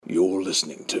You're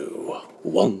listening to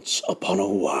Once Upon a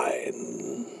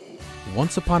Wine.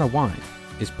 Once Upon a Wine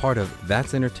is part of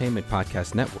That's Entertainment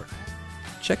Podcast Network.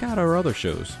 Check out our other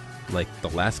shows, like the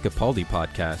Last Capaldi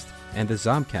Podcast and the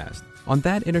Zomcast on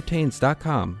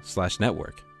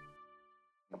thatentertains.com/network.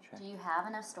 Do you have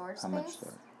enough storage space? How much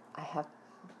storage? I have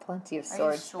plenty of Are you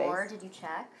storage sure? space. Did you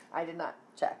check? I did not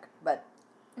check, but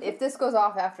if this goes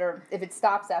off if it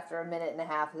stops after a minute and a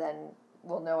half, then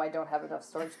we'll know I don't have enough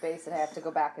storage space and I have to go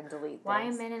back and delete things. Why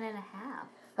a minute and a half?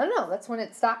 I don't know. That's when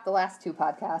it stopped the last two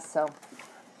podcasts, so.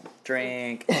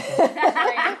 Drink. Do you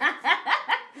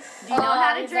know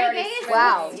how to drink, Ace?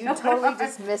 Wow, you totally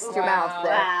just missed your mouth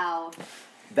there. Wow.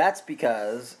 That's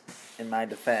because, in my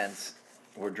defense,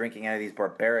 we're drinking out of these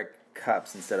barbaric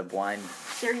cups instead of wine.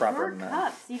 They're proper your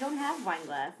cups. You don't have wine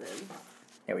glasses.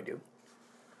 Yeah, we do.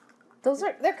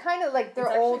 They're kind of like,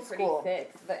 they're old school.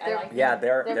 Thick, but I They're- like Yeah,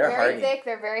 they're They're very hardy. thick,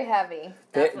 they're very heavy.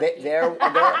 They're one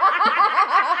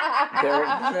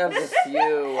of the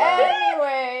few.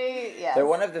 Anyway, yes. They're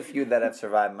one of the few that have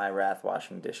survived my wrath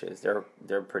washing dishes.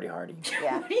 They're pretty hardy.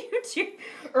 Yeah. What are you doing?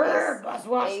 Buzz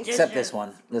wash dishes. Except this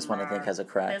one. This one I think has a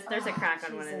crack. There's a crack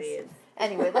on one of these.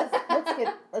 Anyway, let's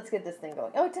get this thing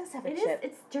going. Oh, it does have a It chip.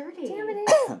 is. It's dirty. Damn it.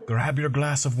 Grab your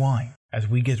glass of wine as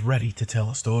we get ready to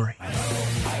tell a story.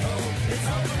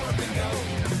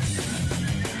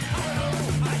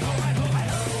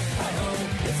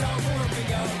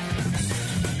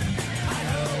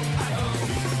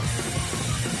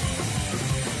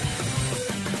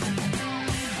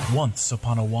 Once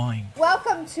Upon a Wine.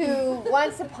 Welcome to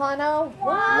Once Upon a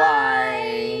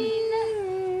Wine.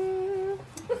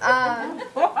 I'm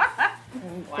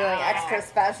feeling extra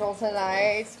special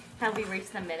tonight. Have we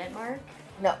reached the minute mark?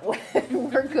 No,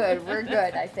 we're good. We're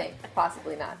good, I think.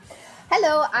 Possibly not.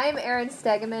 Hello, I'm Erin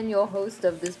Stegeman, your host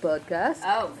of this podcast.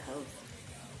 Oh,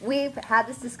 We've had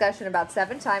this discussion about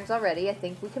 7 times already. I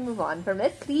think we can move on from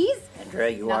it, please. Andrea,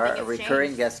 you Nothing are a has recurring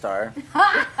changed. guest star. you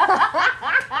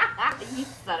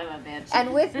son of a bitch.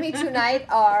 And with me tonight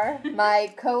are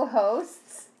my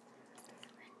co-hosts.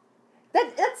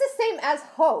 That's the same as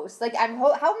host. Like how am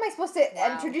I supposed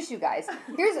to introduce you guys?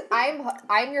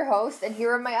 I'm your host, and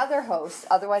here are my other hosts,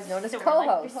 otherwise known as So we're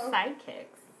co-hosts. like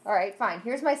sidekicks. All right, fine.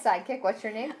 Here's my sidekick. What's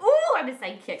your name? Ooh, I'm a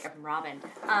sidekick. I'm Robin.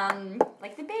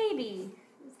 Like the baby.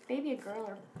 Is the baby a girl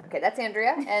or? Okay, that's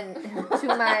Andrea. And to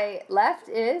my left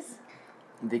is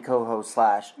The co-host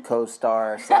 /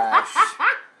 co-star /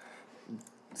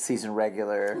 season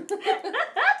regular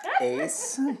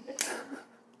Ace.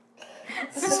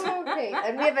 okay,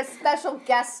 and we have a special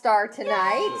guest star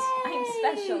tonight, I'm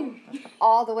special.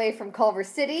 all the way from Culver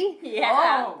City.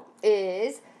 Yeah.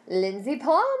 Is Lindsay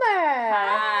Palmer.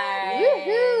 Hi.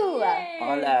 Woohoo!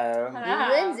 Hello.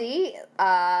 Lindsay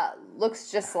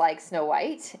looks just like Snow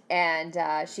White, and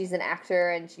she's an actor,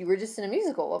 and you were just in a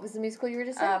musical. What was the musical you were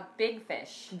just in? Big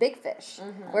Fish. Big Fish.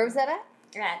 Where was that at?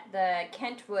 At the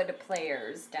Kentwood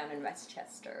Players down in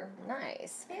Westchester.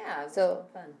 Nice. Yeah, it was So-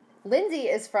 fun. Lindsay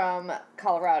is from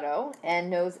Colorado and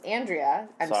knows Andrea.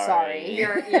 I'm Sorry.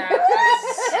 sorry.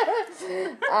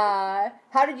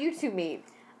 How did you two meet?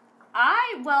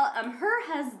 Her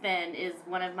husband is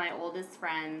one of my oldest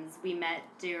friends. We met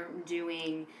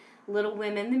doing Little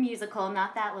Women the musical,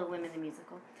 not that Little Women the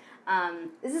musical.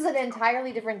 This is an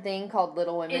entirely different thing called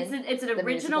Little Women. It's an the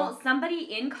original. musical?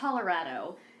 Somebody in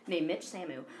Colorado named Mitch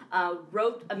Samu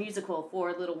wrote a musical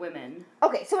for Little Women.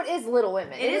 Okay, so it is Little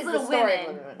Women. It is the Little story of Women,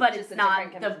 Little Women. but Just it's a not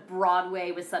different the kind of-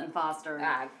 Broadway with Sutton Foster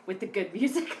with the good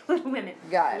music. Little Women.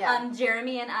 Got it. Yeah.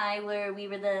 Jeremy and I were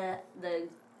the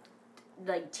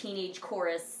like teenage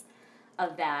chorus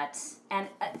of that. And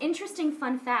an interesting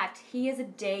fun fact: he is a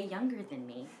day younger than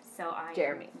me. So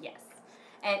Jeremy. Yes.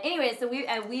 And anyway, so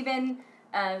we've been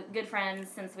good friends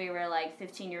since we were like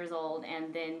 15 years old,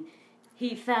 and then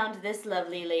he found this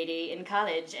lovely lady in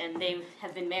college, and they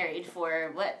have been married for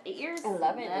what, 8 years?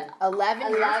 11. 11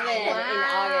 in August.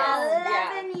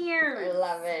 11 years.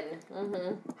 11.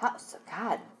 Mm-hmm.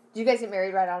 God. Did you guys get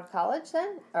married right out of college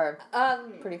then? Or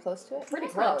pretty close to it? Pretty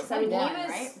close. I mean,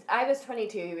 Yeah. I was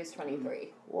 22, he was 23.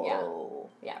 Whoa.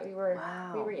 Yeah, we were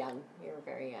Wow. we were young. We were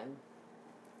very young.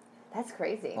 That's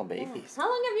crazy. Oh, babies. How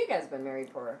long have you guys been married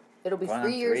for? It'll be Going on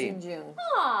 3 years 3. in June.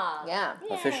 Aw. Yeah.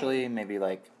 Officially, maybe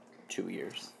like 2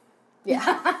 years. Yeah.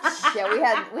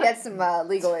 Yeah, we had some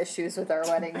legal issues with our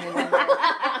wedding. You know,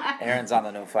 Aaron's on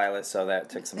the no-fly list, so that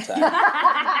took some time.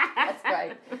 That's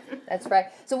right. That's right.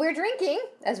 So we're drinking,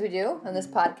 as we do on this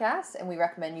podcast, and we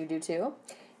recommend you do too.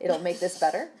 It'll make this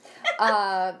better.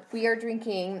 We are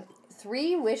drinking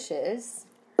 3 Wishes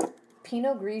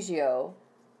Pinot Grigio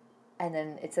and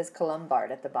then it says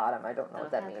Colombard at the bottom. I don't know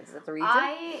what that means. Is that the region?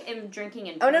 I am drinking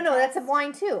in. Oh no, that's a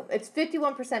wine too. It's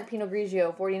 51% Pinot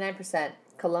Grigio, 49%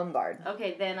 Colombard.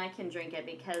 Okay, then I can drink it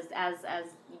because as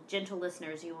gentle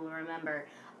listeners, you will remember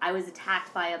I was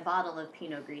attacked by a bottle of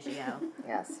Pinot Grigio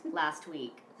Yes. last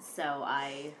week. So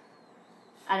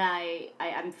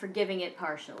I'm forgiving it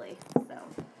partially. So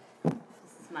this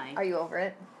is my. Are you over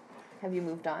it? Have you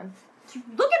moved on?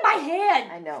 Look at my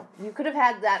hand. I know. You could have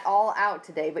had that all out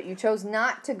today, but you chose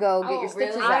not to go get Oh, your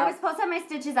stitches really? out. I was supposed to have my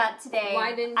stitches out today.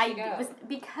 Why didn't you go?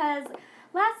 Because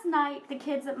last night the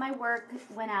kids at my work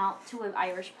went out to an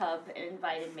Irish pub and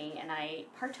invited me, and I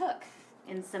partook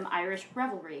in some Irish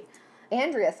revelry.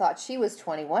 Andrea thought she was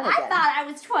 21 again. I thought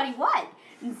I was 21.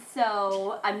 And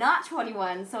so I'm not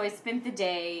 21, so I spent the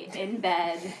day in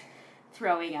bed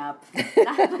throwing up.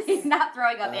 Not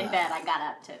throwing up in bed, I got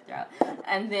up to throw.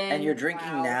 And then. And you're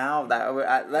drinking now?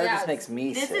 That just makes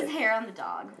me This sick. is hair on the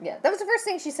dog. Yeah, that was the first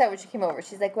thing she said when she came over.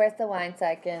 She's like, "Where's the wine so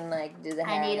I can like do the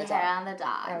hair I need on the hair dog?" on the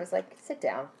dog. I was like, "Sit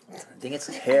down." I think it's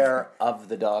hair of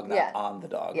the dog, not Yeah. on the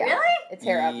dog. Yeah. Really? It's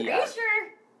hair of the Yeah. Are dog. you sure?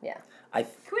 Yeah. I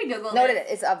Can we Google No, this?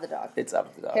 it's of the dog. it's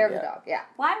of the dog. Hair of yeah. the dog. Yeah.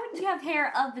 Why wouldn't you have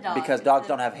hair of the dog? Because dogs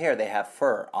don't have hair; they have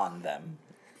fur on them,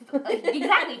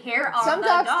 Exactly, hair on Some the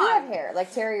dogs dog. do have hair,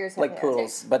 like terriers have like hair.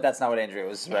 poodles. But that's not what Andrea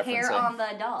was referencing. Hair on the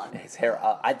dog. It's hair.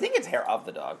 I think it's hair of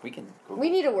the dog. We can. Google. We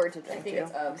need a word to drink I think to.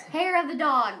 it's of. Hair of the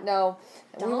dog. No,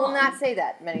 we will Dong. not say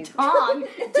that many. Dong.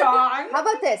 Dong. How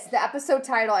about this? The episode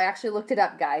title, I actually looked it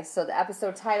up, guys. So the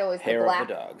episode title is Hair the of Black.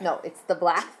 the Dog. No, it's the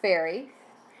Black Fairy.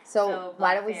 So So, why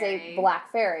Black don't we say Fairy.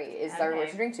 Black Fairy is our Okay. word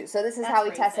to drink to? So this is That's how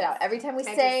we test it racist. out. Every time we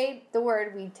I say the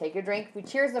word, we take a drink. We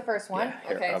cheers the first one. Yeah,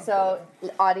 hair Okay. of So the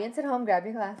dog. audience at home, grab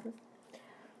your glasses.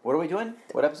 What are we doing?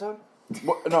 What episode?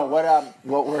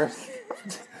 What we're.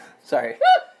 Sorry.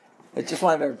 I just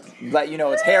wanted to let you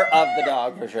know it's hair of the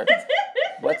dog for sure.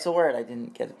 What's the word? I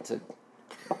didn't get it to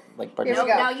like. Here we No, go.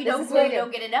 now you This don't, is what you we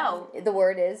don't do. get to know. The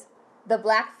word is the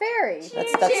Black Fairy.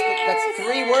 That's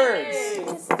 3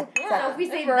 words. So if we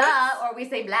say First- the, or we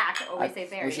say black, or we say We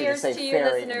fairy. should just say Cheers to you,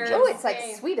 fairy in listeners. Oh, general. it's like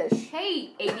Okay. Swedish. Hey,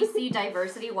 ABC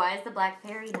diversity, why is the black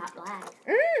fairy not black?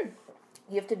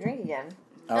 You have to drink again.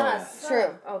 Oh, yeah.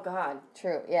 True. Oh God,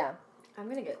 True. Yeah. I'm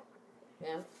gonna get.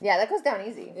 Yeah. Yeah, that goes down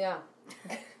easy. Yeah.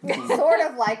 Sort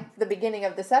of like the beginning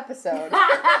of this episode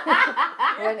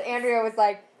when Andrea was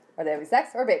like, "Are they having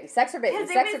sex or baby? Sex or baby?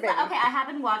 Because Sex or baby?" okay, I have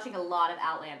been watching a lot of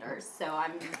Outlanders, so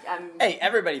I'm Hey,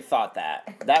 everybody thought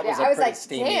that. That was Yeah, a I was pretty like,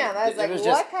 steamy. damn, I was it like, was what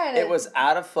just, kind of- It was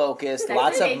out of focus. Sex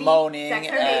Lots or of baby, moaning sex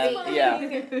or and baby.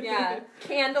 yeah, Yeah.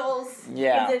 Candles.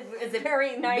 yeah. Is it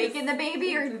Very nice. making the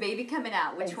baby or the baby coming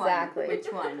out? Which Exactly. one? Which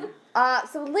one?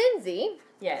 So Lindsay,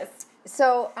 Yes.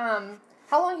 so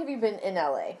how long have you been in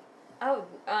LA? Oh,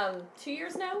 2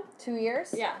 years now. 2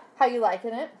 years? Yeah. How you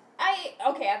liking it?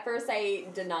 At first I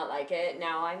did not like it.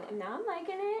 Now I'm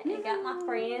liking it. I got my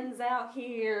friends out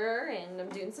here, and I'm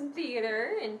doing some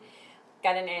theater, and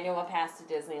got an annual pass to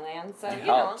Disneyland. So It you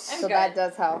know, helps. I'm So good. that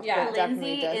does help. Yeah. It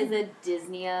definitely Lindsay does. is a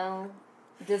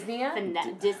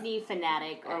Disney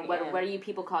fanatic, or I what am. do you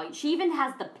people call it? She even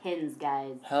has the pins,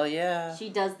 guys. Hell yeah. She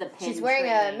does the pins. She's wearing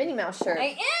a Minnie Mouse shirt.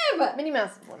 I am. Minnie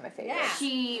Mouse is one of my favorites. Yeah.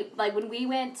 She, like, when we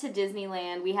went to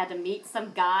Disneyland, we had to meet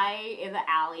some guy in the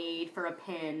alley for a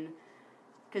pin.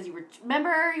 Because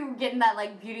remember you were getting that,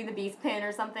 like, Beauty and the Beast pin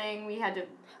or something? We had to,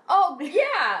 Oh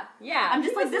yeah, yeah. I'm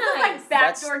just He like, was this is nice. like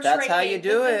backdoor That's trading. how you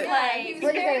do This is it. Yeah, like- he was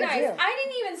What are you very gonna nice. do? I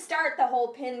didn't even start the whole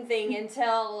pin thing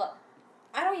until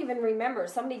I don't even remember.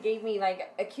 Somebody gave me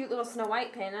like a cute little Snow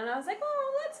White pin, and I was like,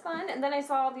 "Oh, that's fun." And then I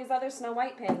saw all these other Snow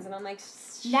White pins, and I'm like,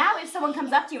 Now, if someone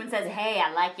comes up to you and says, "Hey,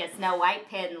 I like your Snow White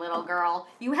pin, little girl,"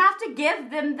 you have to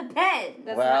give them the pin.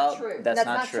 "That's well, not true." That's,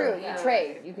 not true. Yeah. You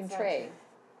trade. You can That's not trade. true.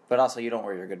 But also, you don't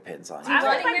wear your good pins on. Do you I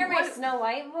want was to like, hear my what- Snow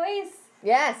White voice?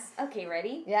 Yes. Okay,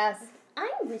 ready? Yes.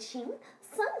 I'm wishing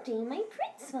someday my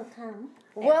prince will come.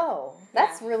 Whoa,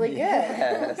 that's really good.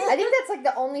 Yes. I think that's like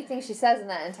the only thing she says in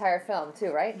that entire film,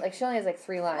 too, right? Like she only has like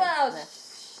 3 lines. Well,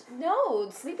 no,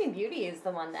 Sleeping Beauty is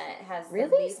the one that has the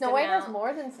Really? least Snow White has amount.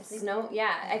 more than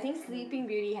Yeah, I think Sleeping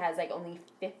Beauty has like only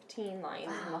 15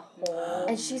 lines in the whole.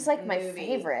 And she's like my movie.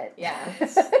 favorite. Yeah.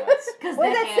 Because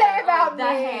What does that say about the me?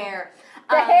 hair.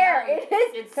 The hair. It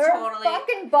is It's her totally.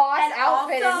 fucking boss and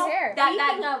outfit also and hair.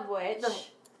 Speaking of which, the-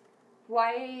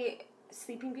 why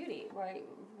Sleeping Beauty?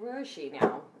 Where is she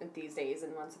now these days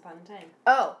in Once Upon a Time?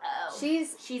 Oh, Oh,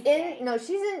 she's she's in. gay. No,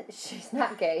 she's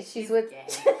not gay. She's with gay.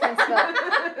 Prince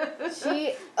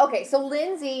Philip. Okay, so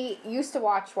Lindsay used to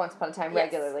watch Once Upon a Time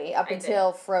Yes, regularly up I did.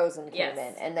 until Frozen came Yes.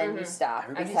 in, and then you Mhm. stopped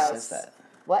Everybody because says that.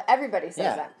 What? Everybody says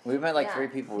Yeah, that. we met like Yeah. 3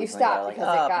 people You recently that stopped are like,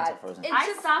 because it got- Princess Frozen. It's I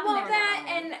just stopped when well they were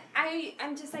that, number and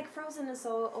I'm just like Frozen is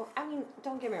so. I mean,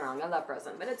 don't get me wrong, I love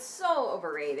Frozen, but it's so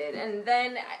overrated. And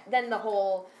then the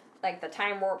whole like the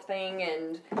time warp thing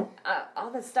and all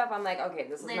this stuff. I'm like, okay,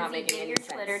 this is not Lindsay, making give any your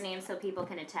sense. Twitter name so people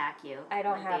can attack you. I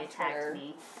don't like have they attacked Twitter.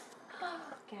 me.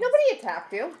 Guys. Nobody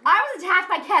attacked you. I was attacked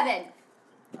by Kevin.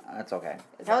 That's okay.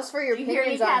 That was for your Do you hear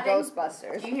me, opinions on Kevin?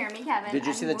 Ghostbusters. Do you hear me, Kevin? Did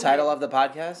you I'm see the wounded. title of the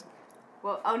podcast?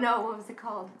 Well, oh no, what was it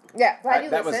called? Yeah, glad you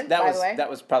that listened, was by the way. that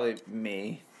was probably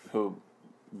me who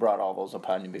brought all those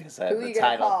upon you because I had Who are the you going to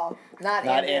title. call? Not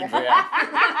Not Andrea. Andrea.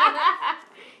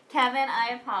 Kevin,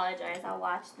 I apologize. I'll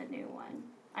watch the new one.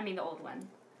 I mean, the old one.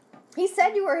 He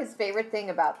said you were his favorite thing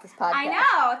about this podcast. I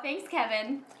know. Thanks,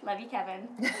 Kevin. Love you, Kevin.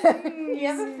 You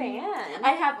have a fan.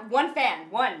 I have one fan.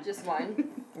 One. Just one.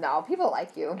 No, people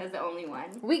like you. As the only one.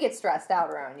 We get stressed out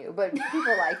around you, but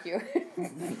people like you.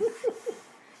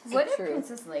 What if true.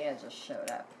 Princess Leia just showed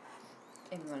up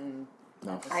in one?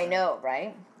 No. episode? I know,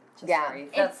 right? Just Yeah. sorry.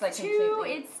 That's It's like too.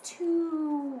 completely. It's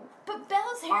too. But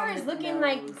Bella's hair on is the looking nose.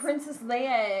 like Princess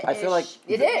Leia. I feel like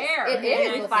It is. Hair. It And is. you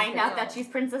looking find pretty out nice. that she's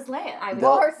Princess Leia. I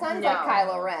Well, will- her son's like No.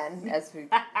 Kylo Ren, as we.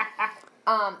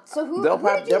 So who? they'll who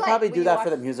did you they'll like probably when do you that for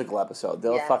the watched- musical episode.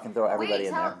 They'll Yeah. fucking throw everybody Wait,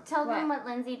 in tell, there. tell them What? what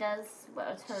Lindsay does.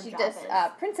 What her She job does is.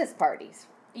 princess parties.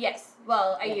 Yes.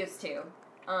 Well, I Yeah. used to.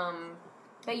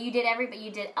 But you did but you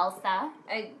did Elsa.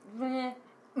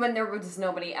 When there was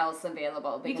nobody else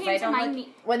available You because came I to don't my like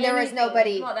When there was anything-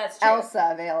 nobody Well, that's true. Elsa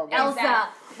available. Elsa.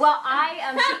 Exactly. Well,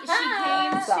 she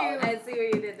came Solid. to I see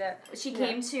what you did there. she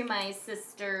came to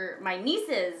my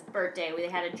niece's birthday. We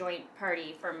had a joint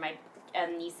party for my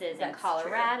nieces in That's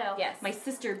Colorado. true. Yes. My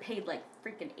sister paid like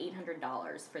freaking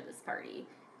 $800 for this party.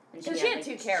 And So she had like,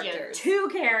 two she had characters. two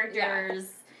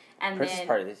characters. And Princess then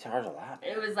Party, they charge a lot.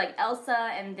 it was like Elsa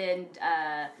and then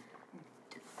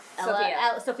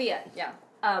Sophia. Sophia. Yeah.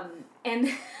 And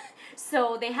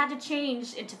so they had to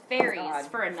change into fairies God.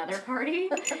 for another party.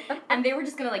 And they were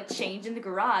just gonna like change in the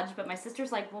garage, but my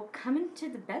sister's like, well, come into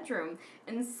the bedroom.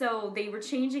 And so they were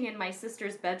changing in my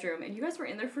sister's bedroom, and you guys were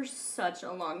in there for such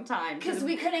a long time. Because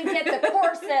we couldn't get the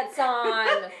corsets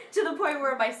on. To the point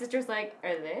where my sister's like,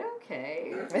 are they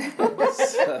okay? Or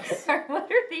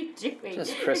what are they doing?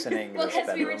 Just christening Well, this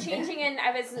because we were bedroom. changing in,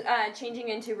 I was changing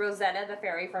into Rosetta the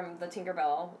fairy from the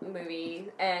Tinkerbell movie,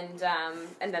 and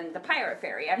then the pirate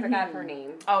fairy. I forgot her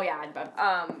name. Oh yeah, but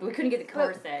we couldn't get the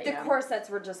But corset. the yeah. corsets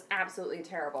were just absolutely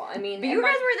terrible. I mean, But you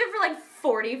guys were there for like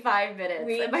 45 minutes.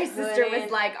 We And my sister was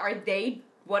couldn't- like,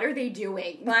 what are they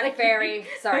doing? Black fairy.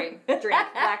 Sorry, drink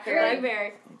Black fairy.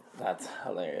 Blackberry. That's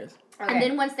hilarious. Okay. And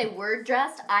then once they were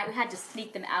dressed, I had to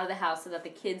sneak them out of the house so that the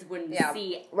kids wouldn't Yeah.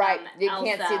 see. Right, you Elsa.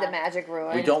 can't see the magic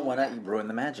ruin. We don't want to ruin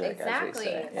the magic, Exactly. as we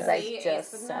say. As Yeah. I See, just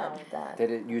Ace would said know.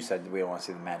 that. You said we don't want to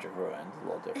see the magic ruined. It's a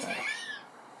little different.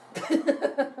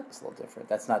 It's a little different.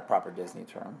 That's not proper Disney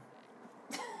term.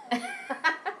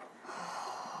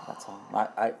 That's all.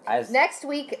 Next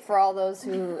week, for all those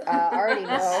who already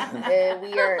know,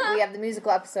 we have the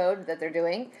musical episode that they're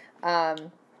doing,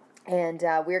 and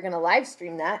we're going to live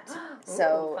stream that.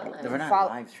 So fun. We're not follow-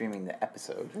 live streaming the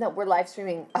episode. No, we're live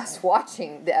streaming us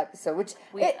watching the episode, which is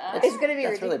going to be That's really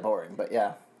ridiculous. boring, but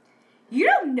yeah. You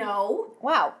don't know.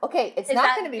 Wow. Okay, it's Is not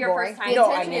that going to be your boring. first time? The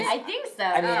No, I intention mean- is I think so.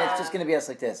 I mean, it's just going to be us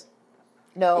like this.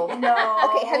 no.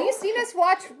 no. Okay, have you seen us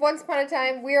watch Once Upon a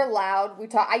Time? We are loud. We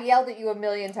talk. I yelled at you a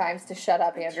million times to shut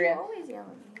up, Andrea. You always yell at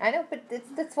me. I know, but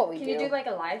that's what we Can do. you do like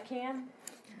a live cam?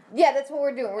 Yeah, that's what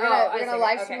we're doing. We're Oh, gonna I we're gonna see.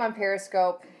 live stream Okay. on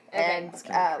Periscope, and It's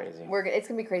gonna be crazy. it's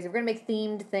gonna be crazy. We're gonna make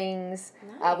themed things.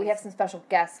 Nice. We have some special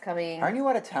guests coming. Aren't you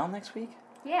out of town next week?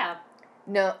 Yeah.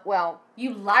 No, well,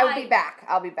 You lied. I'll be back.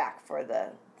 I'll be back for the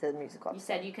musical. You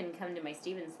said you can come to my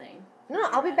Stevens thing. No,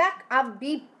 I'll be back. I'll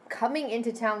be coming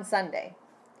into town Sunday,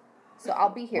 so I'll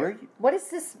be here. Where are you- What is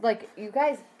this like? You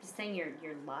guys, Just saying you're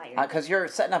liar. Because you're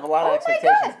setting up a lot of Oh my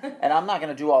expectations, God. and I'm not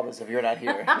going to do all this if you're not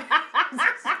here.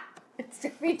 it's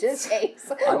gonna be just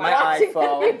Ace On my watching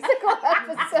iPhone. the musical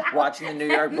episode. Watching the New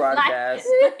York broadcast.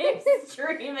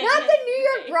 Streaming Not the it. New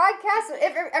York broadcast.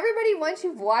 If everybody, once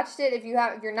you've watched it, if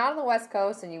you're not on the West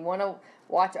Coast and you want to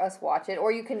watch us watch it,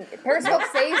 or you can Periscope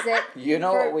saves it. You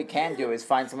know for- what we can do is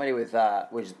find somebody with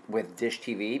Dish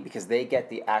TV because they get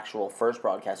the actual first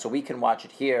broadcast, so we can watch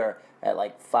it here at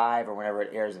like 5 or whenever it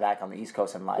airs back on the East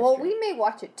Coast and live Well, stream. we may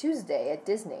watch it Tuesday at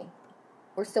Disney.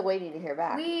 We're still waiting to hear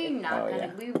back. We not Oh, gonna.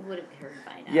 yeah. We would have heard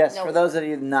by now. Yes, No. for those of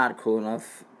you not cool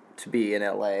enough to be in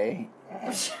LA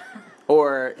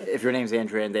Or if your name's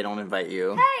Andrea and they don't invite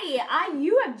you. Hey,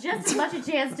 you have just as much a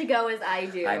chance to go as I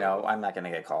do. I know, I'm not going to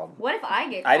get called. What if I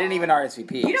get called? I didn't even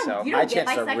RSVP, You don't, so you my don't get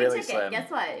my chances are second really ticket. slim. Guess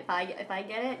what? If I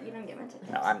get it, you don't get my ticket.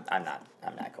 No, I'm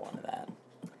not going to that.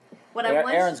 What I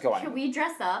want, Aaron's going. Can we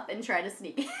dress up and try to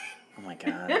sneak in? Oh my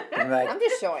god. I'm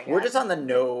just showing We're up. just on the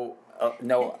no invite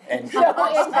No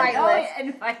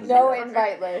invite list. No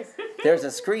invite list. There's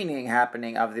a screening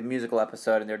happening of the musical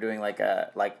episode, and they're doing like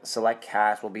select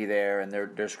cast will be there, and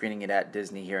they're screening it at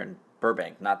Disney here in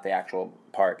Burbank, not the actual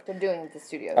park They're doing the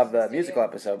studios. of the musical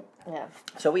episode. Yeah.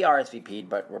 So we RSVP'd,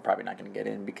 but we're probably not going to get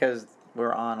in because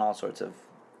we're on all sorts of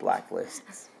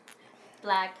blacklists.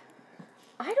 Black.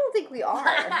 I don't think we are.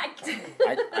 I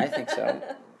think so.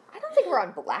 I don't think we're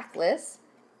on blacklists.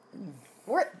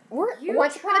 We're You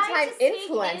once upon a tried time to sneak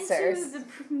influencers. into the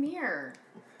premiere.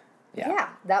 Yeah,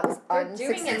 that was We're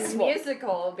doing a unsuccessful.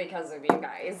 musical because of you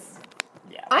guys.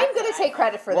 Yeah. I'm going to take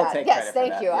credit for We'll that. take Yes, credit for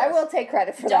thank that, you. I yes. will take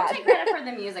credit for Don't that. take credit for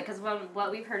the music, because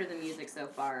what we've heard of the music so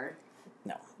far,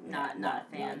 No. not a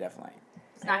fan. No, definitely.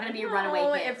 It's not going to be a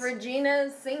runaway hit. If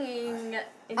Regina's singing,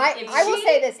 I will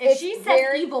say this. If It's she says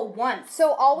very, evil once,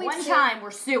 so all we've one seen, time,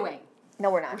 we're suing. No,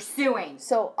 we're We're not. suing.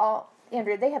 So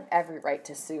Andrea, they have every right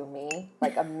to sue me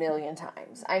like a million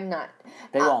times. I'm not.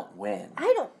 They won't win,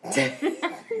 I don't.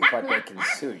 but they can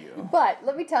sue you. But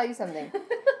let me tell you something.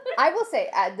 I will say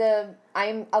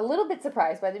I'm a little bit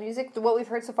surprised by the music. What we've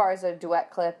heard so far is a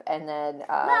duet clip, and then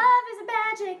Love is a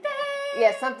magic thing.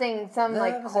 yeah, some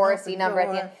like Love is an chorusy open number at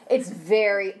the door. end. It's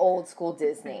very old school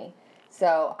Disney.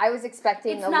 So I was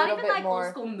expecting It's a not little even bit like more.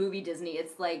 old school movie Disney.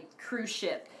 It's like cruise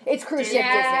ship. It's cruise ship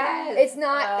Yes. Disney. It's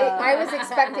not. I was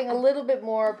expecting a little bit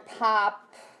more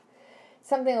pop,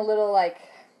 something a little like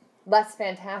less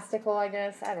fantastical. I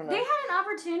guess I don't know. They had an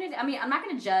opportunity. I mean, I'm not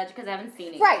going to judge because I haven't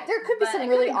seen it Right, yet, there could be but some it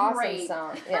really could be awesome great.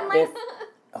 songs. But Yeah. like,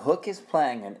 If Hook is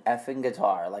playing an effing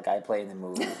guitar like I play in the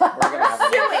movie, we're gonna have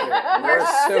an issue. We're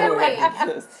suing.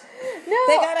 No.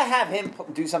 They gotta have him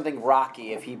do something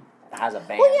rocky if he has a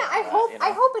band. Well, yeah, I hope. you know?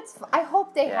 I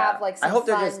hope they Yeah. have like. Some I hope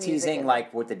they're fun just music teasing in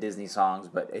like with the Disney songs,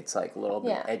 but it's like a little bit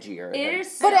Yeah. edgier. it than-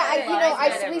 is. But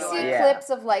so we see Yeah. clips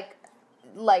of like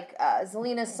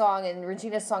Zelina's song and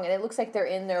Regina's song, and it looks like they're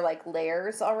in their like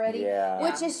layers already, Yeah.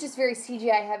 which is just very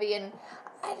CGI heavy. And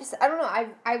I don't know.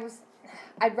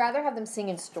 I'd rather have them sing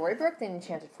in Storybrooke than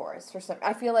Enchanted Forest. For some,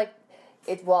 I feel like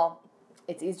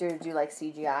it's easier to do like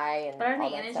CGI and But aren't all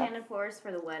they that in stuff. Enchanted Forest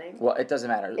for the wedding? Well, it doesn't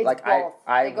matter. It's like both.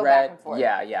 I They go read, back and forth.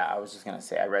 yeah. I was just gonna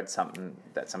say I read something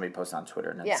that somebody posted on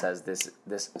Twitter, and it Yeah. says this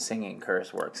singing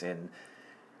curse works in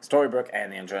Storybrooke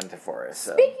and the Enchanted Forest.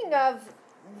 So. Speaking of,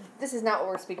 this is not what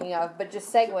we're speaking of, but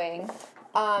just segueing.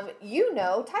 You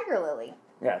know Tiger Lily.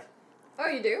 Yes, Oh,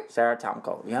 you do? Sarah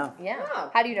Tomko. Yeah. Yeah. Oh.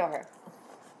 How do you know her?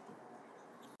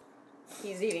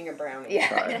 He's eating a brownie.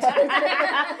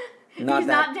 Yeah. He's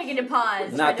not taking a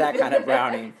pause. Not that kind of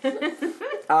brownie.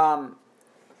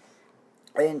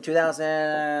 In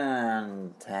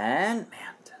 2010,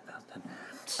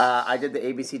 I did the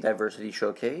ABC Diversity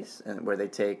Showcase, and where they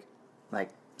take like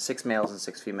 6 males and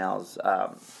 6 females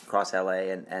across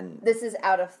LA, and This is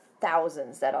out of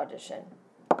thousands that audition.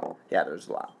 yeah, there's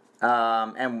a lot.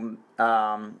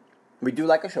 We do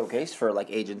like a showcase for like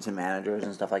agents and managers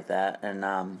and stuff like that,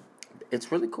 and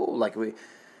it's really cool. Like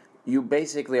you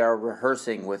basically are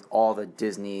rehearsing with all the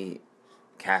Disney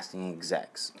casting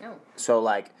execs. Oh. So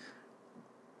like,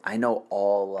 I know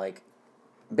all like,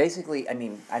 basically, I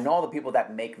mean, I know all the people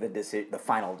that make the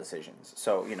final decisions.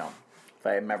 So you know, if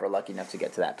I'm ever lucky enough to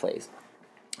get to that place,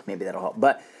 maybe that'll help.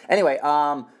 But anyway,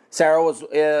 Sarah was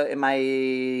in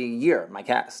my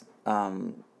cast.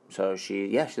 So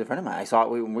she's a friend of mine. I saw it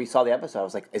when we saw the episode. I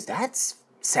was like, "Is that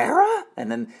Sarah?" And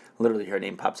then literally her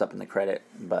name pops up in the credit.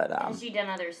 But Has she done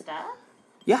other stuff?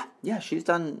 yeah, she's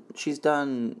done. I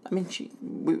mean,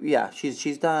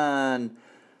 she's done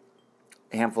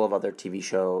a handful of other TV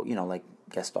show, like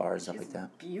guest stars and stuff like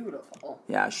that. Beautiful.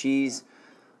 Yeah,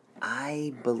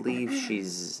 I believe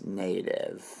she's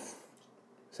native.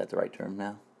 Is that the right term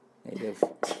now? Native. I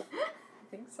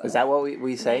think so. Is that what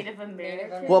we say? Native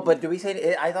American. Well, but do we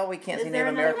say? I thought we can't Is say there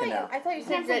Native another American way? now. I thought you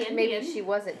Can't said say that maybe Indian. she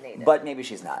wasn't native. But maybe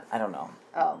she's not. I don't know.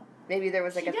 Oh, maybe there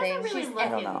was like She a thing. doesn't really She's, look I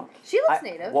don't know. she looks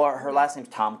native. Well, her last name's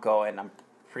Tomko, and I'm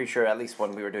pretty sure at least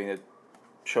when we were doing the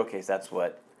showcase, that's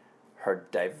what her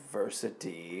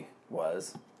diversity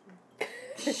was.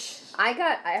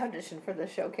 I auditioned for the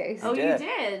showcase. Oh, you did.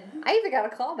 did. I even got a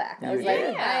call back. I You was like,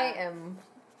 did. I am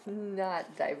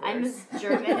not diverse. I'm as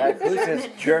German. Yeah, who's as this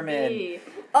German German? can be.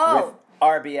 oh, With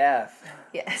RBF.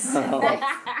 yes.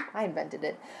 I invented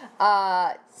it.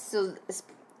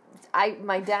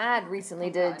 My dad recently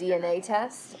did a DNA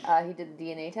test. He did a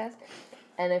DNA test,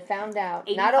 and I found out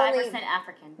 85% not only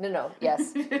African. no,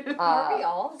 yes. Are we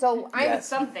all? So I'm Yes.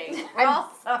 Something. We're I'm-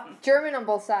 all some. German on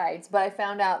both sides, but I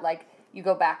found out like you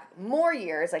go back more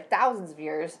years, like thousands of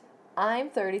years. I'm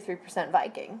 33%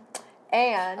 Viking,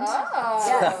 and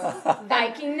Oh.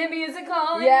 Viking the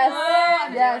musical. Yes. Oh,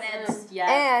 I'm Yes. doing it. Yes.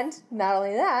 and not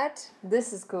only that,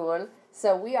 this is cool.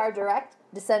 So we are direct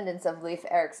descendants of Leif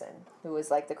Erikson, who was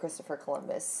like the Christopher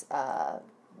Columbus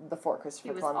before He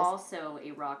Christopher was Columbus. also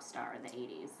a rock star in the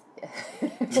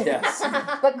 80s. Yes.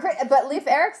 But Leif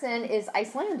Erikson is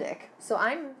Icelandic, so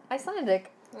I'm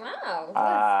Icelandic. Wow.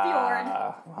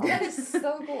 Wow. That is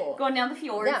so cool. Going down the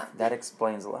fjord. Yeah, That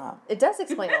explains a lot. it does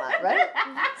explain a lot, right?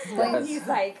 Yes. He's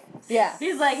like, Yeah.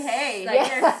 He's like, hey. like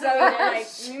Yeah. you're so like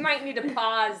you might need to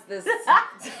pause this.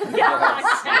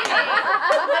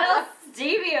 Little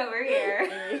Stevie over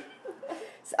here.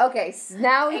 Okay, so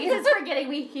now He's just forgetting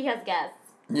he has guests.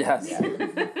 Yes.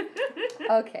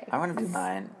 okay. I want to do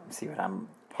mine. See what I'm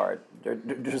part. They're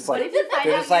just What like if you find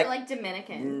they're out just you're like like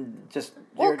Dominican? just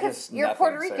Well, you're because just you're nothing,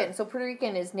 Puerto sir. Rican, so Puerto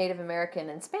Rican is Native American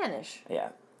and Spanish. Yeah.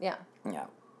 Yeah. Yeah.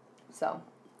 So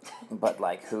But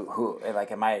like who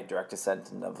like am I a direct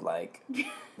descendant of like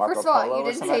Marco first of all, Polo you or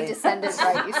didn't somebody? say descendant,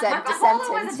 right? You said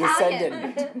Polo was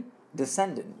descendant. Descendant.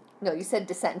 Descendant. No, you said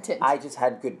descendant. I just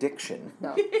had good diction.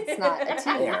 No, it's not a T.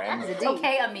 Aaron. It's a D.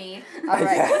 Okay, Ami. All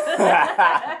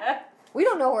right. We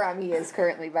don't know where Ami is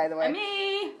currently, by the way.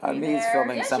 Ami. Ami's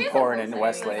filming Yeah, some she's porn on in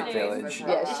Westlake Westlake Village.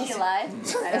 Village. Yeah, Is she's she alive?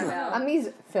 I don't know. Ami's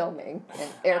filming, in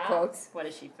air quotes. What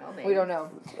is she filming? We don't know.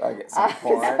 I get some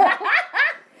porn. Hey,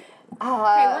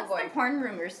 Uh, once the porn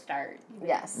rumors start.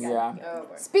 yes. Yeah. Oh,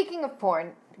 boy. Speaking of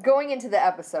porn, going into the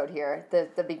episode here,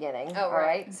 the beginning. Oh, all right.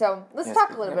 right. So let's Yeah, talk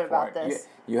a speaking little of bit about porn, this.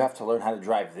 You have to learn how to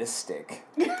drive this stick.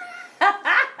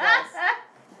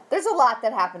 There's a lot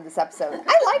that happened this episode.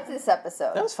 I liked this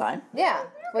episode. That was fine. Yeah.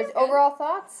 But overall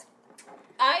thoughts?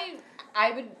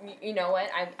 I would, you know what?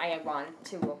 I want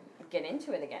to get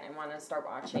into it again. I want to start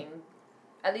watching,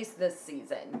 at least this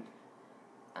season.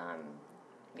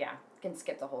 Yeah, can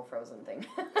skip the whole Frozen thing.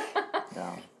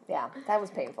 No. Yeah, that was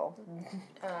painful.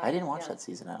 I didn't watch yeah. that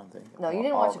season, I don't think. No, you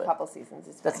didn't All watch of a it. couple seasons.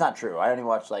 It's That's fine. not true. I only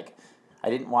watched I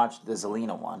didn't watch the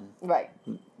Zelina one. Right.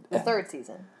 The third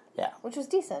season, Yeah. which was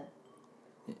decent.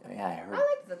 Yeah, I heard. I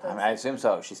liked the third I assume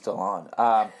so. She's still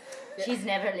on. She's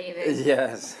never leaving.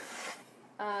 Yes.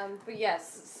 But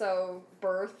yes, so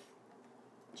birth,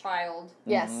 child.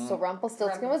 Yes, Mm-hmm. so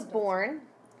Rumpelstiltskin was Rumpelstiltskin. born.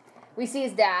 We see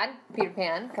his dad, Peter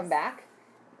Pan, come back.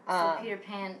 So Peter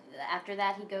Pan, after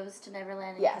that, he goes to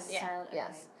Neverland and Yes, becomes a child? yes.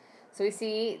 Okay. So we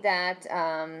see that,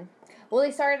 well,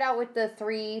 they started out with the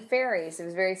three fairies. It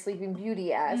was very Sleeping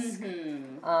Beauty-esque.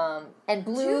 Mm-hmm. And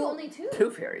Blue... Only two.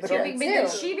 Two fairies. But Yeah. only But two. then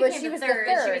she But became she the was the third.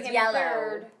 third. She Became became the yellow.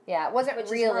 third, Yeah, it wasn't which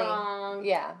is really... wrong.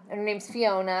 Yeah, and her name's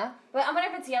Fiona. But I wonder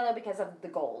if it's yellow because of the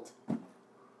gold.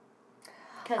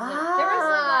 Because There was a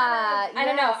lot of, I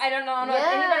don't know. yes. I don't know if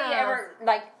Yes. anybody ever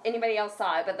anybody else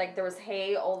saw it, but like there was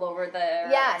hay all over their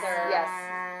Yes, their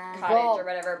yes. cottage Gold. or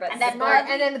whatever. But And that Smart,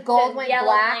 and then the gold the went yellow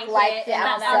black blanket like the and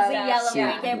all that episode. stuff. yellow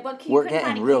Yeah. blanket. Well, you We're couldn't getting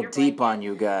find a real Peter deep blanket. on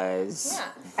you guys.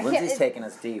 Yeah. Lindsay's it- taking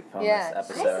us deep on Yeah. this I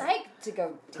episode. like to go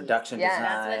deep. Production Yeah.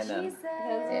 design. That's what she and-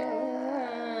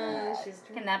 said. She's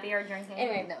Can that be our drinking?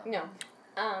 anyway. No.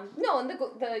 No, and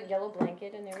the yellow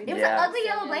blanket and everything. It was Yeah. an ugly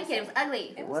yellow blanket. It was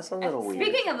ugly. It was a little weird.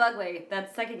 Speaking of ugly,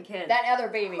 that second kid. That other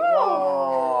baby.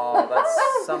 Oh,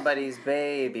 that's somebody's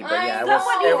baby. But yeah, it was.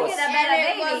 Someone It needs to was. get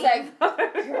a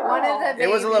better baby. One of the baby, It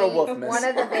was a little wolf miss. One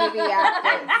of the baby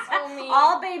actors.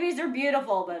 All babies are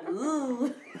beautiful, but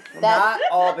ooh. Not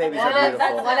all babies One are of,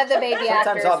 beautiful. one of the baby Sometimes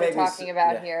actors all we're babies- talking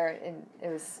about yeah. here, and it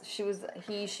was she was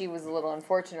a little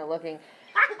unfortunate looking.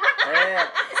 Yeah.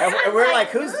 And we're like,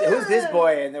 who's this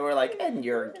boy? And they were like, and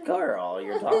your girl,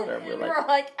 your daughter. We're like, We're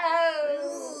like,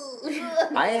 oh.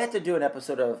 I had to do an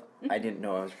episode of I didn't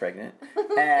know I was pregnant,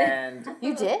 and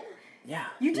You did? yeah,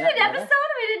 You did Yeah, an remember? episode?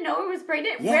 I didn't know he was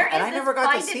pregnant. Yeah, Where is and I this? never got to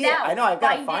Find see it it. now. I know, I've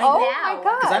gotta find it. it. Oh now. my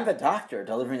god! Because I'm the doctor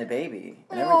delivering the baby.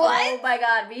 And everything. Oh my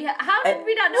god! How did And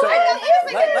we not know so-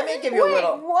 that? Let me give you a Wait,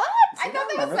 little. what? I thought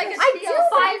that was like a I steal. do,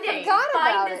 but I Finding. forgot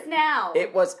about Find this it. now.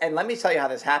 It was, and let me tell you how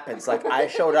this happens. Like, I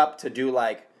showed up to do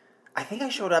like, I think I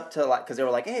showed up to like, because they were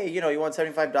like, hey, you want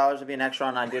 $75 to be an extra,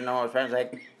 and I didn't know I was pregnant. I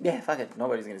was like, yeah, fuck it,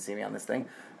 nobody's gonna see me on this thing.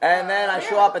 And then I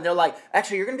show up, and they're like,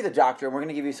 actually, you're gonna be the doctor, and we're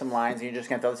gonna give you some lines, and you're just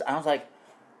gonna throw this. I was like,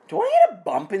 do I get a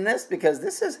bump in this? Because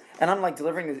this is, and I'm like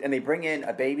delivering this, and they bring in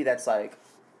a baby that's like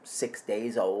 6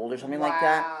 days old or something like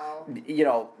that.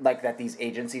 Like that these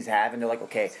agencies have, and they're like,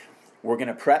 okay, we're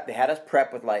gonna prep. They had us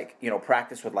prep with like,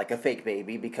 practice with like a fake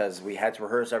baby because we had to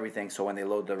rehearse everything. So when they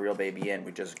load the real baby in,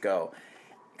 we just go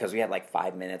because we had like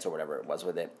 5 minutes or whatever it was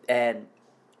with it, and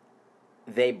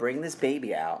they bring this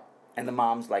baby out, and the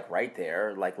mom's like right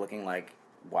there, like looking like,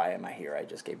 why am I here? I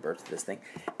just gave birth to this thing.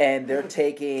 And they're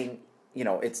taking,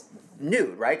 it's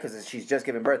nude, right? Because she's just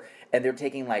given birth. And they're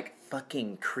taking like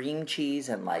fucking cream cheese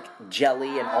and like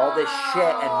jelly and all this shit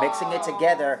and mixing it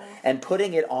together and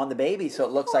putting it on the baby so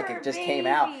it looks like it just came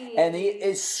out. And he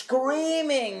is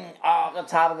screaming off the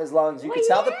top of his lungs. You can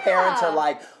tell the parents are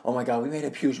like, oh my God, we made a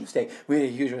huge mistake. We made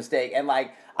a huge mistake. And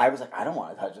like, I was like, I don't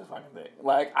want to touch this fucking thing.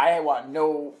 Like, I don't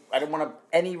want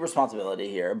any responsibility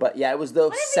here. But yeah, it was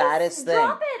the saddest thing.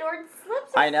 Drop it or it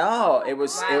slips. I know. It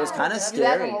was kind of Did you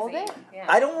ever scary. hold it? Yeah.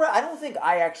 I don't think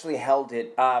I actually held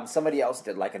it. Somebody else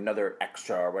did, like another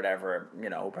extra or whatever. Who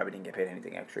probably didn't get paid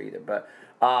anything extra either. But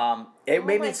it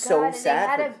made me so and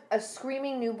sad. They had a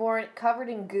screaming newborn covered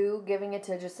in goo, giving it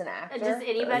to just an actor. Just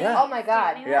anybody. Yeah. Oh my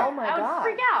God. Yeah. Oh my I would God.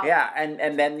 freak out. Yeah,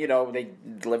 and then they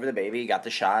delivered the baby, got the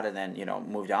shot, and then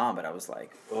moved on. But I was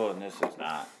like, oh, this is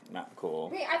not cool.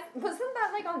 Wait, wasn't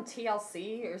that like on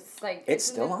TLC or like? It's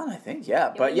isn't still it- on, I think.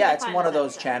 Yeah, we but need yeah, to it's find one of out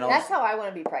those that. channels. That's how I want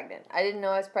to be pregnant. I didn't know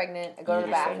I was pregnant. I go to the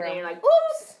You just say- And bathroom. you're like,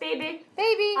 Oops, baby.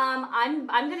 baby. I'm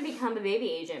gonna become a baby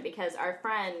agent because our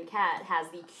friend Kat has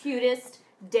the cutest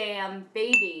damn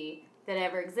baby that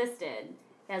ever existed.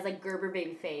 It has like Gerber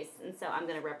baby face, and so I'm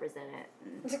gonna represent it.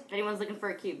 And if anyone's looking for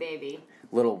a cute baby,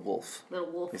 Little Wolf little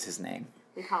wolf, is his name,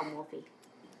 we call him Wolfie.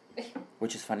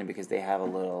 which is funny because they have a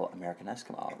little American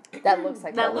Eskimo. That looks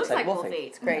like That that. looks like Wolfie. Wolfie.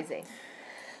 It's crazy.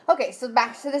 Okay, so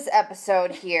back to this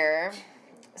episode here.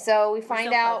 So we find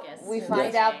still out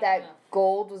focused. out that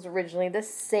Gold was originally the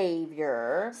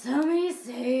savior, So many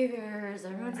saviors.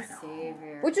 Everyone's a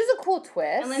savior. which is a cool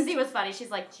twist. And Lindsay was funny. She's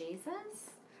like, Jesus?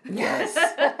 Yes.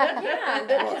 Yeah,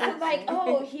 they're like,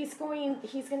 oh, he's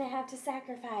gonna have to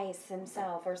sacrifice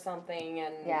himself or something,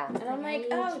 and Yeah. and I'm like,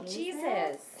 oh,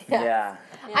 Jesus. Yeah.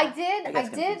 I did That gets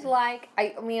did confusing. like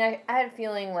I had a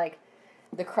feeling like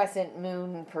the crescent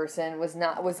moon person was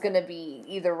gonna be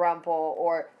either Rumpel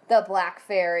or the Black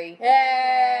Fairy.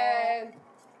 Yeah.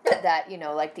 That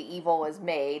like the evil was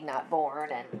made, not born,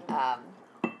 and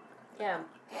Yeah.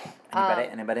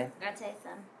 Anybody? I gotta taste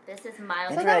some. This is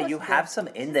mild. Andrea, you have some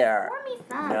in there. Pour me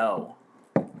some. No.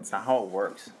 That's not how it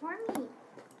works. Pour me.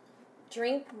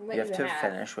 Drink what You have to have.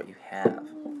 finish what you have.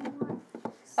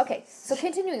 okay. So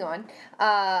continuing on,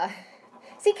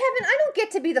 see, Kevin, I don't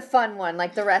get to be the fun one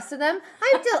like the rest of them.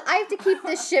 I have to keep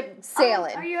this ship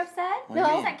sailing. Are you upset? What do you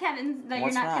mean? Is that Kevin's? That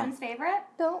What's you're not wrong? Kevin's favorite?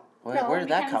 No, Where did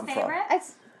that Kevin's come from? favorite?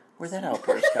 It's, Where'd that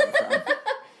outburst come from?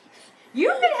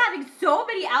 You've been having so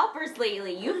many outbursts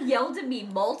lately. You've yelled at me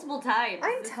multiple times.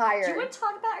 I'm Do you tired. want to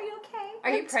talk about? Are you okay? Are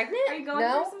you pregnant? Are you going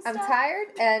No, through some I'm stuff? tired,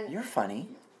 and You're funny.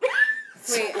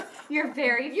 Wait. You're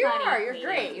very You funny. are, you're Katie.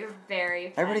 great. You're very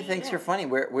funny. Everybody thinks you're funny.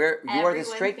 You are the Everyone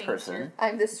straight thinks person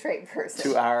I'm the straight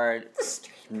person. to our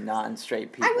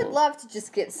non-straight people. I would love to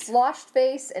just get sloshed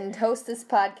face and host this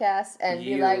podcast and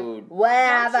be like, You-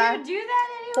 whatever. Don't you do that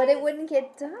anyway? But it wouldn't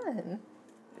get done.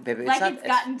 Baby, like not, it's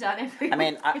gotten done every I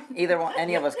mean,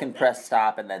 any of us can press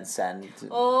stop and then send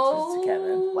to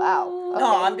Kevin. Wow.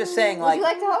 No, I'm just saying, Would like, you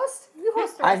like to host? You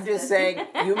host the rest I'm of just this. saying,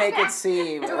 you make it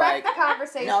seem Direct like, the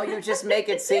conversation. no, you just make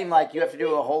it seem like you have to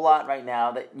do a whole lot right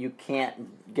now that you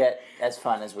can't get as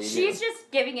fun as we do. She's just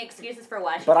giving excuses for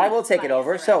why. But I will take it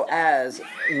over. So, as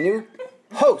new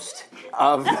host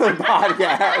of the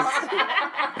podcast,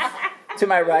 to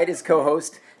my right is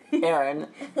co-host Aaron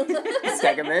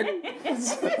Stegeman,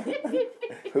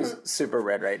 who's super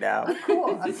red right now.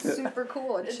 Cool. I'm super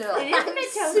cool and chill. It is a bit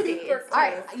toasty. Super cool. All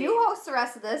right, you host the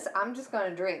rest of this. I'm just going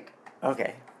to drink.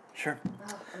 Okay, sure.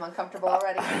 Oh, I'm uncomfortable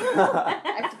already. I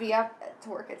have to be up to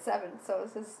work at 7, so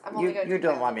this is. I'm only going to. You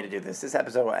don't want me to do this. This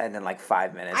episode will end in like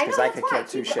 5 minutes I know because I that's could kill fine.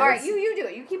 2 Keep- shits. All right, you do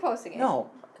it. You keep hosting it. No,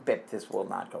 babe, this will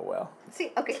not go well.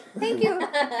 See, okay, thank you. So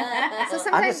I'm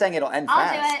sometimes just saying it'll end I'll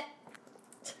fast. do it.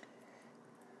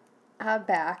 I'm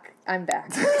back. I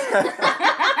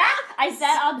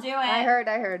said I'll do it. I heard.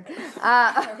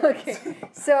 Okay,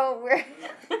 so we're.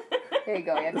 There you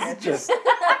go. Yeah, Just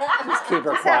keep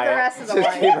her have quiet. the rest of the Just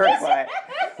wine. keep her quiet.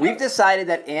 We've decided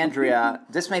that Andrea,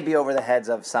 this may be over the heads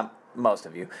of most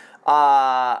of you.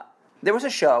 There was a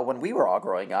show when we were all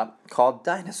growing up called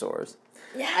Dinosaurs.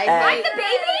 I I'm the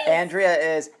baby.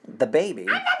 Andrea is the baby.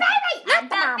 I'm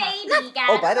the baby.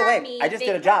 Oh, by the way, I just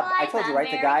did a job. I told you, right?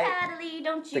 The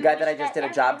guy that I just did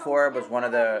a job for was one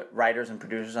of the writers and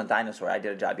producers on Dinosaur. I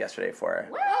did a job yesterday for her.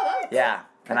 Yeah.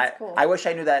 And That's cool. I wish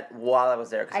I knew that while I was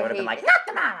there because I I would have been hate like, not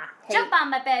the mama. Jump on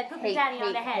my bed, put the daddy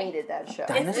on the head. hated that show.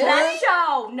 Dinosaur? It's that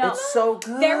show. No, It's so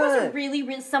good. there was a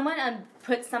really someone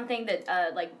put something that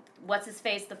like what's his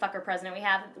face, the fucker president we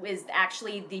have, is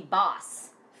actually the boss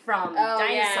from Oh Dinosaur.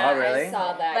 yeah, Oh, really? I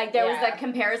saw that. Like there was yeah. like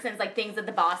comparisons, like things that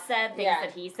the boss said, things Yeah.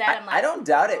 that he said. I'm like, I don't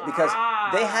doubt it because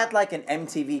they ah. had like an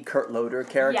MTV Kurt Loder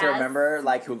character, Yes. remember?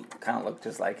 Like who kind of looked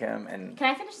just like him. And Can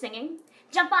I finish singing?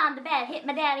 Jump on the bed, hit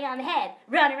my daddy on the head,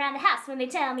 run around the house when they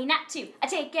tell me not to. I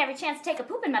take every chance to take a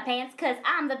poop in my pants, cause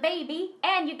I'm the baby,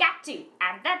 and you got to.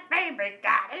 I'm that baby,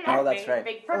 gotta love Oh, that's me. right.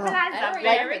 Big purple eyes, I don't I'm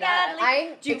remember very that.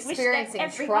 godly. I'm Do you wish that experiencing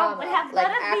everyone trauma, would have like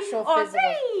blood of me actual or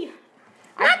physical. me?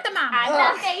 Not the mama. I'm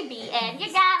Ugh. the baby, and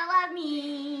you gotta love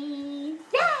me.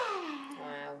 Yeah.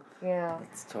 Wow. Yeah.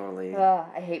 it's totally.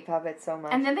 I hate puppets so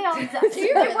much. And then they all, they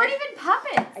really? weren't even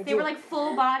puppets. I They do. were like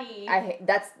full body.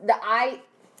 I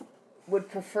would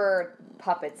prefer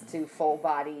puppets to full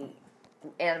body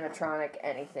animatronic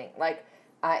anything. Like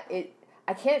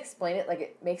I can't explain it. Like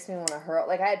it makes me want to hurl.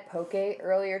 Like I had poke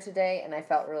earlier today, and I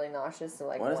felt really nauseous. So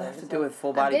like, What does that wanted have to to- do with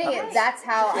full I'm body getting it. puppets? That's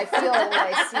how I feel when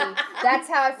I see. That's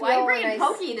how I feel Why are you when I bringing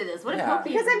Pokey into this? What Yeah. did Pokey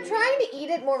Because I'm do? trying to eat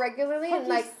it more regularly, and Poke's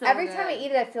like so every time I good.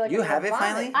 eat it, I feel like You I'm have gonna it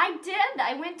vomit. finally? I did.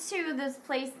 I went to this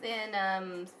place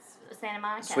in Santa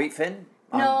Monica. Sweetfin?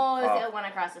 No, it was oh. the one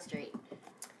across the street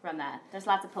from that. There's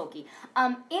lots of pokey.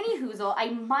 Anywhoozle,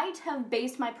 I might have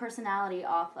based my personality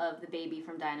off of the baby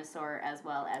from Dinosaur as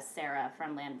well as Sarah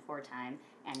from Land Before Time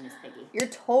and Miss Piggy. You're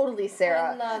totally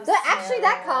Sarah. I love Actually,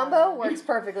 that Sarah. combo works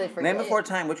perfectly for Land you. Before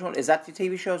Time, which one? Is that the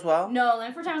TV show as well? No,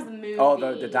 Land Before Time was the movie. Oh,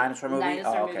 the dinosaur movie?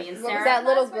 Dinosaur Oh, okay. movie. And What was Sarah, that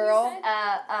little last one you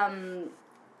girl? said?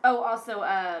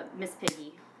 also Miss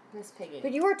Piggy. Miss Piggy.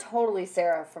 But you were totally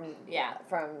Sarah from Yeah.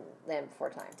 from Land Before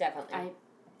Time. Definitely.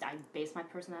 I based my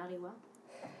personality well.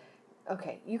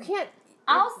 Okay, you can't.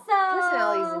 Also,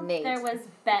 personality's innate. there was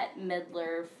Bette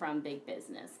Midler from Big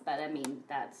Business, but I mean,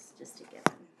 that's just a given.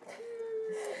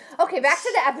 Okay, back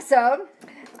to the episode.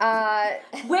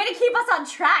 Way to keep us on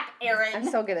track, Erin. I'm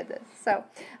so good at this. So,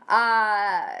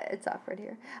 it's awkward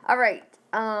here. All right.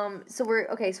 So we're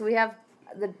okay. So we have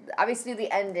obviously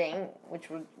the ending, which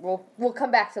we'll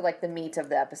come back to like the meat of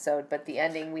the episode, but the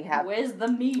ending we have. Where's the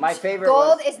meat? My favorite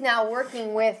Gold was... is now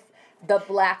working with the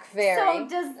Black Fairy, So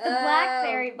does the Black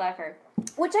Fairy, Blacker,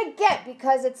 which I get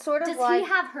because it's sort of does like he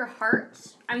have her heart?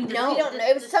 I mean, does No, he, we don't know.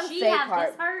 It was does some she fake have heart.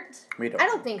 his heart? We don't. I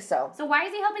don't think so. So why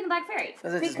is he helping the Black Fairy?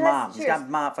 Because it's his Because- mom. He's got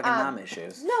cheers. fucking mom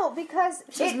issues. No, because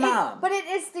She's mom. but it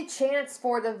is the chance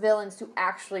for the villains to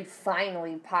actually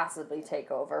finally possibly take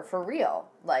over for real.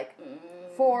 Like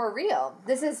for real.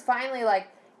 This is finally like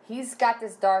he's got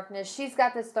this darkness, she's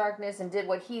got this darkness and did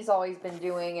what he's always been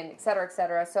doing and et cetera, et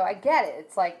cetera. So I get it.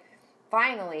 It's like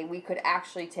finally we could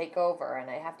actually take over and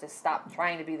I have to stop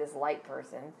trying to be this light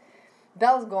person.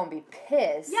 Belle's gonna be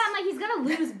pissed. Yeah, I'm like, he's gonna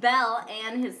lose Belle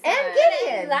and his son. And I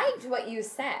Gideon. liked what you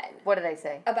said What did I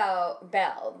say? about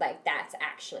Belle. Like, that's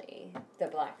actually the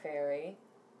Black Fairy.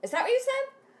 Is that what you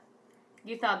said?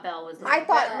 You thought Belle was. I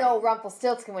thought no,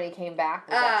 Rumpelstiltskin when he came back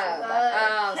was actually the Black Fairy.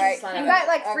 oh, Right. son You of got a-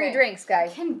 like free okay. drinks,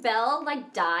 guys. Can Belle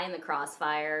like die in the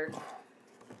crossfire?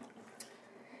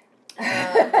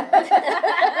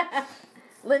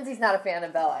 Lindsay's not a fan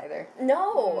of Belle either.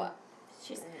 No.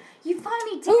 She's. You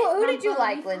finally did it. Who did you Rumple.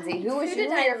 like, Lindsay? Who was Who your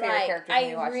did I favorite like? character when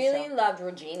you I watched really the show? loved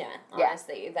Regina, Yeah.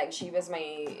 honestly. Like, she was my,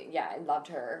 I loved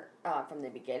her from the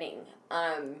beginning.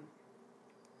 And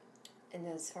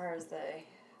as far as I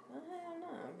don't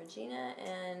know, Regina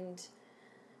and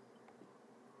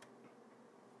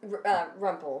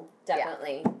Rumple,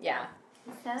 definitely. Yeah.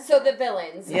 So the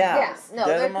villains. Yeah. Yes, no,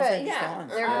 They're they're the most good. interesting Yeah.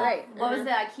 ones. They're Yeah. great. What was the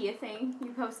IKEA thing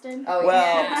you posted? Oh,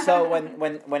 Well, yeah. so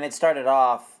when it started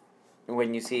off,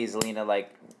 when you see Zelina like,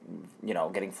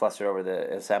 getting flustered over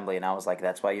the assembly, and I was like,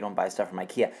 that's why you don't buy stuff from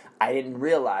IKEA. I didn't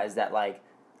realize that like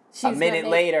She a was minute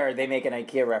gonna make- later they make an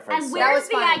IKEA reference. And so where's was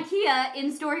the fun. IKEA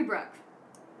in Storybrooke?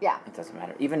 Yeah. it doesn't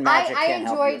matter. Even magic I can't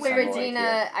help you enjoyed the assemble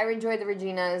Regina. I enjoyed the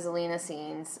Regina Zelina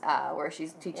scenes where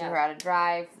she's teaching Yeah. her how to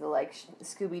drive the like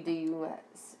Scooby Doo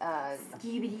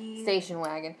Skibidi. station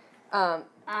wagon. Um,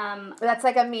 That's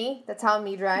like a me. That's how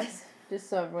me drives. Just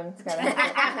so everyone's got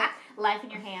it. life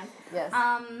in your hands. Yes.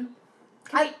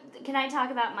 Can I talk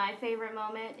about my favorite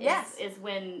moment? Yes. Is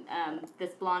when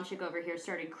this blonde chick over here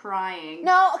started crying.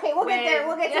 No, okay, we'll get there.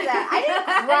 We'll get to that. I didn't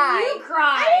cry. You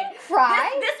cried. I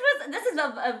didn't cry. This is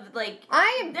of like.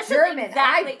 I am This is German.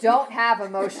 exactly- I don't have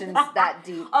emotions that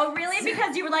deep. Oh really?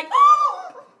 Because you were like,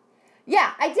 oh.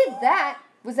 Yeah, I did that.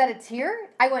 Was that a tear?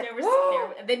 I went. There was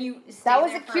there, then you. That stayed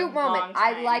was there a for cute moment. long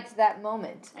I time. liked that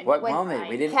moment. And What when moment? I-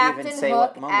 We didn't Captain even say Hook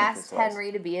what moment asked this was.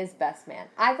 Henry to be his best man.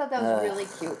 I thought that was Ugh. really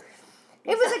cute.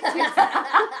 It was a cute.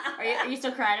 Are you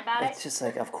still crying about It's it? just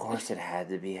like, of course it had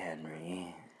to be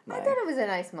Henry. I Like, thought it was a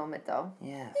nice moment, though.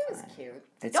 yeah, It was fine. cute.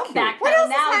 It's Don't cute. back What else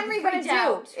now. is Henry gonna freaked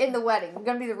out. do in the wedding?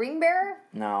 Gonna be the ring bearer?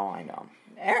 No, I know.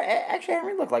 Actually,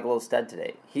 Henry looked like a little stud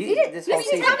today. He did. This He's whole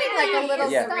season. becoming like a little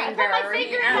Yeah. stud. I put my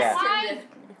finger in Yeah. my wine.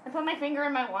 I put my finger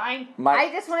in my wine.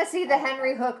 I just want to see the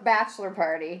Henry Hook bachelor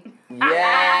party.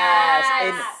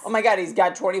 Yes. Oh my God, he's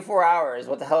got 24 hours.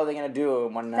 What the hell are they gonna do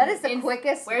in one night? That is the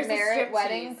quickest where's the merit strip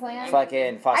wedding cheese? plan.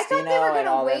 fucking Faustino I thought they were and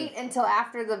gonna all wait them. until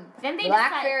after the Then they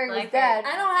Blackberry was decide- dead.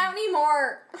 I don't have any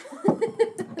more.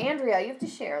 Andrea, you have to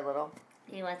share a little.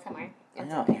 You want some more? I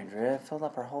know, Andrea filled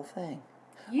up her whole thing.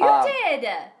 You did.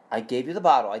 I gave you the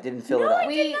bottle. I didn't fill it up.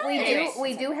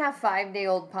 We do have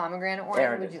 5-day-old pomegranate wine.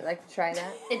 There it Would is. you like to try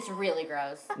that? It's really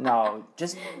gross. No,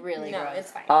 just Really No, gross.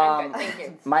 it's fine. I'm good. Thank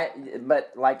you.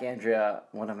 But like Andrea,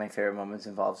 one of my favorite moments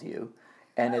involves you,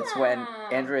 and it's when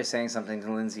Andrea is saying something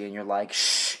to Lindsay, and you're like,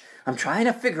 "Shh, I'm trying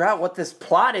to figure out what this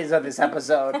plot is of this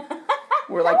episode."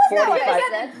 We're like That wasn't 45. what I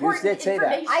said. You did say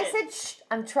that. I said, "Shh,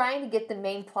 I'm trying to get the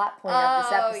main plot point of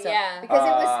this Oh, episode." yeah. Because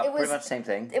it Pretty was much the same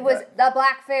thing. It was but- the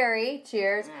Black Fairy,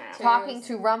 cheers, talking Cheers.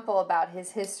 to Rumpel about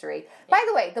his history. By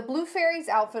the way, the Blue Fairy's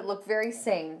outfit looked very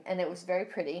sane, and it was very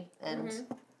pretty, and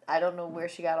I don't know where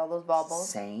she got all those baubles.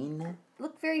 Sane.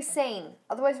 Looked very sane.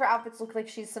 Otherwise, her outfits look like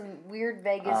she's some weird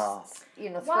Vegas,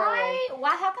 throwaway.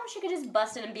 Why? How come she could just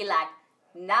bust in and be like,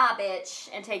 "Nah, bitch,"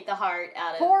 and take the heart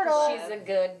out of? Portal. She's a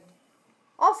good.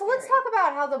 Also, let's talk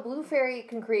about how the Blue Fairy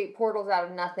can create portals out of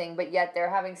nothing, but yet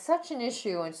they're having such an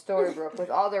issue in Storybrooke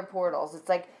with all their portals. It's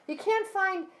like, you can't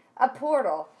find a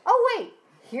portal. Oh, wait,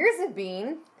 here's a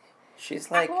bean.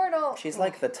 She's like Portal. she's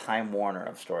like the Time Warner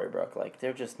of Storybrooke. Like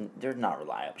they're not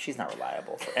reliable. She's not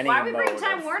reliable for any Why we bring mode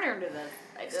Time of- Warner into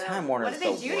this? Time Warner What is did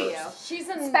they the do to you? worst. She's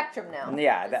in Spectrum now.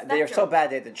 Yeah, they are so Spectrum. bad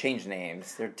they had to change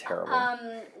names. They're terrible.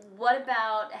 What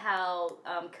about how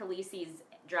Khaleesi's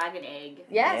dragon egg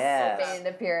Yes, Yes. made an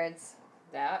appearance.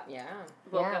 that. Yeah.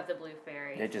 woke Yeah. up the Blue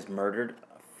Fairy? They just murdered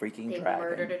a freaking They dragon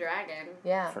murdered a dragon.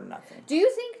 Yeah. for nothing. Do you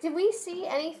think, did we see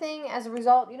anything as a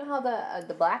result? You know how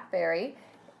the Blackberry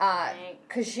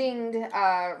Kashinged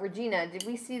Regina, did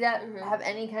we see that have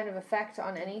any kind of effect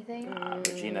on anything?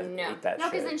 Regina No. ate that No,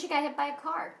 because shit. then she got hit by a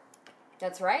car.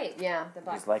 That's right. Yeah. The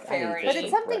Black He's like, I ate Fairy. this But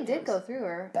shit. something did breakfast. go through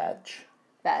her. Batch.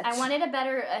 Batch. I wanted a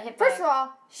better hit First by of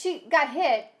all, she got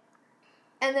hit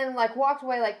and then like walked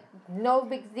away like no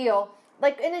big deal.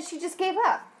 Like, and then she just gave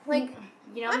up. Like,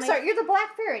 you know, I'm my- sorry, you're the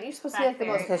Black Fairy and you're supposed to be like the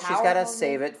Black most Fairy. Because she's got to powerful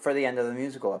save it for the end of the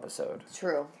musical episode.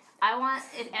 True. I want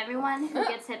if everyone who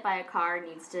gets hit by a car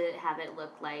needs to have it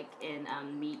look like in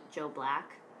Meet Joe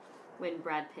Black when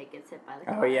Brad Pitt gets hit by the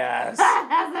car. Oh, yes.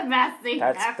 That's the best thing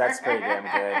ever. That's pretty damn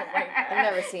good.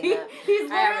 I've never seen that. He's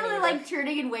I haven't literally either. like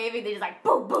turning and waving. They just like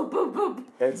boom, boom, boom, boom.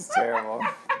 It's terrible.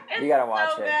 You gotta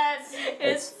watch so it. Good.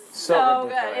 It's so so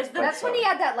good. ridiculous, It's the but That's when so- he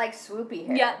had that like swoopy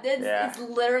hair. Yeah, Yeah. it's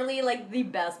literally like the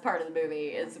best part of the movie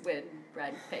is when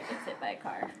Brad Pitt gets hit by a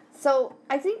car. So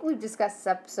I think we've discussed this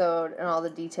episode and all the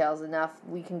details enough.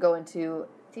 We can go into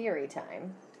theory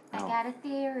time. I got a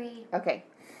theory. Okay.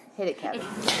 Hit it, Kevin.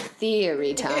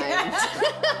 Theory time.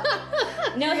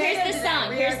 No, here's the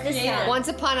song. Here's the song. Once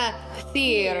upon a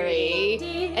theory.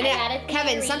 And I got a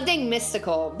Kevin, theory. something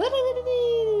mystical.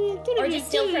 Or just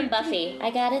steal from Buffy. I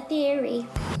got a theory.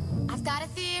 I've got a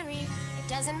theory, it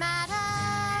doesn't matter.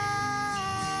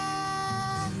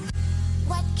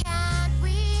 What can't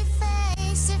we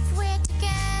face if we're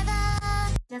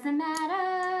together? Doesn't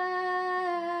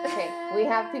matter. Okay, we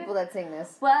have people that sing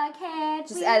this. What can't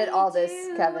Just we edit all this,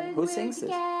 do Kevin. when Who we're sings this?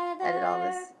 together? Edit all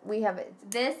this. We have it.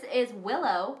 This is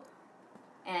Willow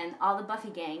and all the Buffy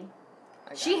gang.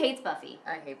 She hates Buffy.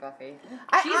 I hate Buffy.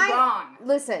 She's wrong.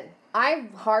 Listen, I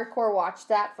hardcore watched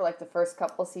that for like the first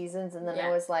couple seasons, and then I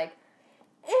Yeah. was like,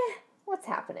 what's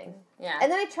happening? Yeah.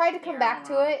 And then I tried to come You're back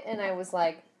to wrong. it, and I was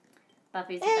like,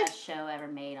 Buffy's the best show ever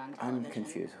made on television. I'm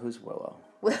confused. Who's Willow?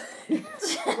 Willow's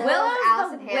Willow's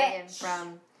Allison the Hannigan witch.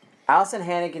 from. Allison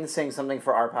Hannigan sings something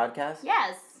for our podcast?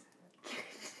 Yes.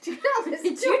 Do you not listen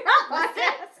Did to you not our listen?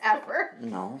 podcast ever?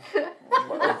 No.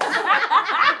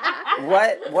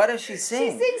 What does she She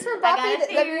sing? sings for got Buffy, a the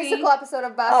theory. musical episode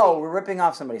of Buffy. Oh, we're ripping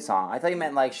off somebody's song. I thought you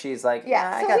meant like she's like,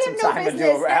 Yeah, I so got we some have no time to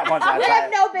business. do at once. we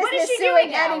have no What is business she suing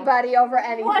doing now? anybody over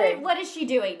anything. What is she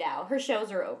doing now? Her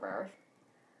shows are over.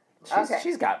 Okay.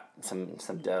 She's got some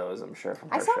does, I'm sure, from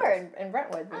her I saw her shows. in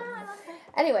Brentwood.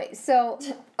 Anyway, so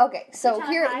okay, so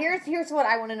Good job, Kai. here's what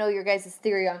I want to know your guys'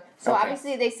 theory on. So Okay.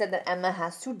 obviously they said that Emma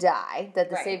has to die, that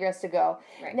the Right. savior has to go.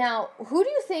 Right. Now, who do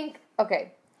you think?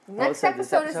 Okay, next said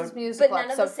this episode is this episode? musical. But none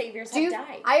of episode. the saviors Do have you-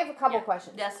 died. I have a couple Yeah.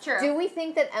 questions. That's true. Do we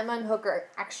think that Emma and Hook are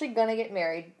actually gonna get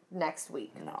married next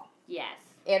week? No. Yes.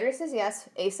 Andrea says yes.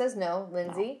 Ace says no.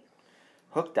 Lindsay,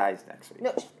 Hook dies next week.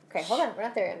 no. Okay, hold on, we're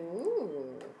not there yet.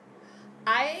 Ooh.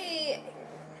 I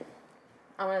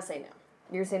want to say no.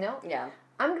 You're saying no? Yeah.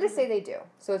 I'm going to say they do.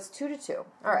 So it's 2-2. All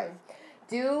right.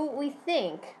 Do we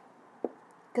think...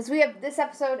 Because we have this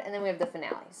episode and then we have the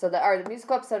finale. So the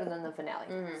musical episode and then the finale.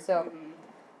 So...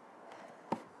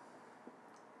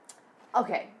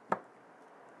 Okay.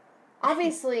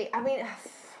 Obviously, I mean...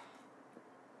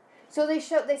 So they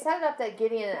set it up that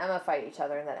Gideon and Emma fight each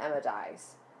other and that Emma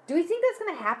dies. Do we think that's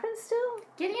going to happen still?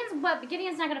 Gideon's not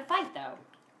going to fight, though.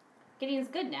 Gideon's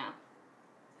good now.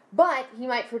 But he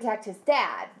might protect his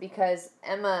dad because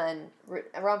Emma and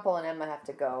Rumpel and Emma have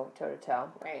to go toe-to-toe.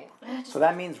 Right. So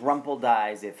that means Rumpel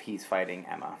dies if he's fighting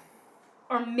Emma.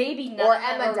 Or maybe none Or of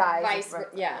them, Emma dies. Vice,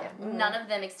 yeah. None of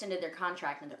them extended their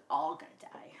contract and they're all going to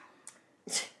die.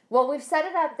 Well, we've set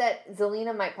it up that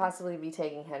Zelina might possibly be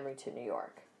taking Henry to New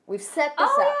York. We've set this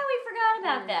up. Oh, yeah, we forgot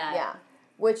about that. Yeah.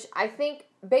 Which I think,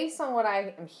 based on what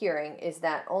I am hearing, is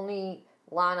that only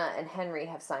Lana and Henry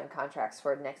have signed contracts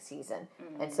for next season.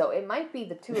 And so it might be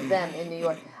the two of them in New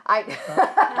York.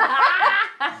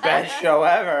 Best show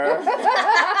ever.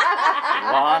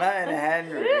 Lana and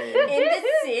Henry. In the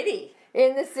city.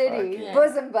 In the city. Okay.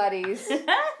 Bosom buddies.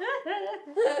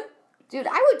 Dude,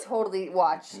 I would totally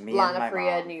watch Me and Lana my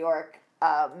Priya mom. in New York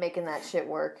making that shit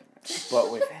work.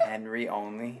 But with Henry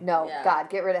only. No, Yeah. God,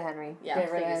 get rid of Henry. Yeah,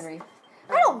 get rid of please. Henry.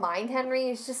 I don't mind Henry.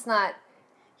 He's just not...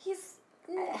 He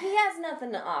has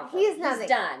nothing to offer. He has nothing. He's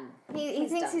done. He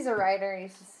He's thinks done. he's a writer.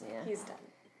 He's just... Yeah. He's done.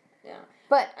 Yeah.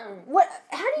 But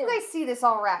how do you guys see this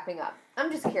all wrapping up?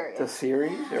 I'm just curious. The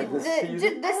series or this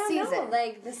season? This I don't season. know,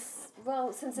 like this.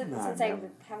 Well, since I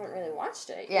haven't really watched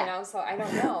it, Yeah. you know, so I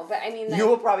don't know. But I mean, like, You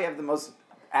will probably have the most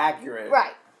accurate.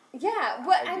 Right. yeah.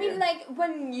 What I idea. mean, like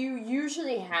when you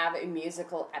usually have a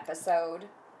musical episode,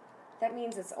 that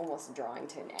means it's almost drawing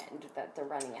to an end. That they're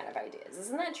running out of ideas.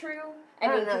 Isn't that true? I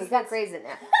don't know. 'cause You got that's- Grey's in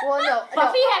there. Well, no.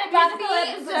 Buffy had a musical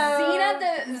Buffy,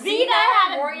 episode. Xena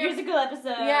had a Warrior- musical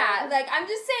episode. Yeah, like I'm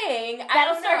just saying. I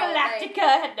Battlestar don't know, like, Galactica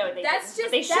had no. They that's didn't, just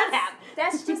but they should have.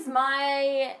 That's just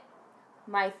my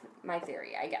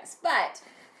theory, I guess. But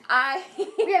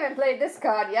We haven't played this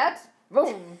card yet.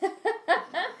 Boom.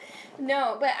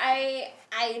 no, but I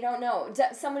don't know.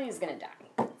 Somebody's gonna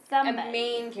die. Somebody. A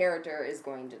main character is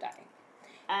going to die.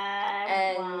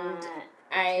 And And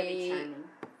I.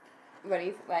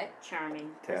 What? Charming.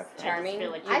 Tiff. Charming? I just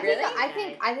feel like You I you think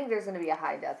really? I think there's going to be a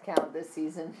high death count this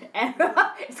season.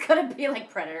 it's gonna be like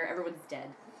Predator. Everyone's dead.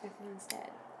 Everyone's dead.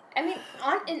 I mean,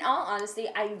 in all honesty,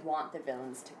 I want the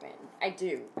villains to win. I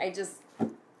do.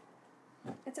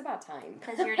 It's about time.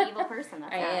 Because you're an evil person.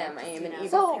 That's I how am. it I is, am you an know. evil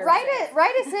So person.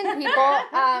 write us in,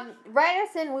 people. Write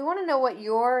us in. We want to know what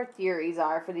your theories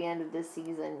are for the end of this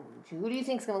season. Who do you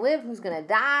think's going to live? Who's going to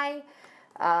die?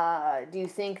 Do you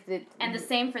think that? And the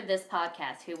same for this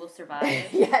podcast. Who will survive?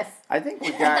 Yes. I think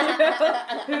we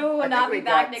got. Who will I not think be we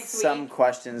back got next some week?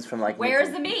 questions from like. Where's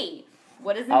YouTube. the me?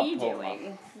 What is the I'll me pull 'em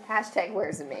doing? Hashtag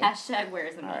where's the me? Hashtag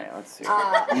where's the me? All right, let's see.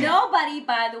 Nobody,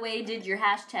 by the way, did your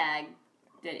hashtag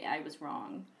that I was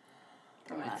wrong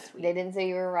from last week. They didn't say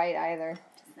you were right either.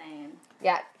 Just saying.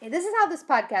 Yeah, this is how this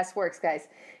podcast works, guys.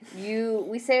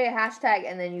 We say a hashtag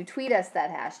and then you tweet us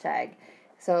that hashtag.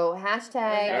 So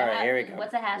hashtag. All right, here we go.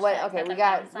 What's a hashtag? What? Okay, That's we a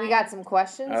got pound we sign? got some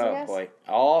questions. I Oh guess. boy,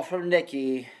 all from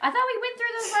Nikki. I thought we went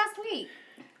through those last week.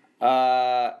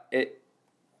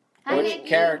 Hi, Which Nikki.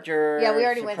 character Yeah, we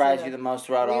already went surprised through you that. the most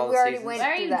throughout We all the already seasons? went- We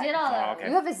already do that. did all Oh, that. okay.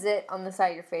 You have a zit on the side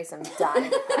of your face. I'm dying.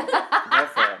 Go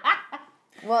for it.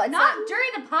 Well, it's Not not. during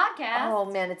the podcast. Oh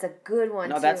man, it's a good one.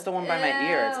 No, too. that's the one by my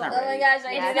ear. It's not Oh my ready. gosh,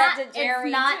 I Yeah. did that to Jerry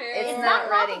it's not, too. It's not not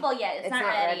ready. rockable yet. It's, not,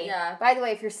 ready. Yeah. By the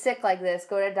way, if you're sick like this,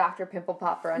 go to Dr. Pimple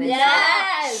Popper on Instagram.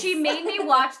 Yes! She made me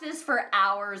watch this for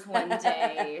hours one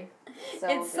day. So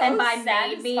It's good. so and by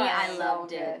made me, I satisfying.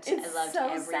 loved So it. good. I loved so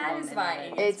every satisfying.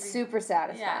 moment of it. It's super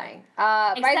satisfying.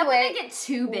 Except By the when way, they get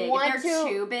too big. want If they're to-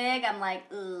 too big, I'm like,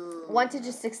 ugh. want to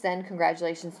just extend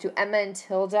congratulations to Emma and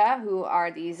Tilda, who are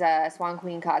these Swan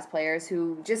Queen cosplayers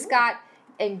who just got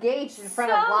engaged in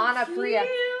front of So Lana Priya.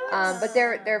 cute. But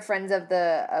they're friends of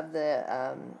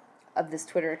this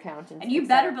Twitter account. And you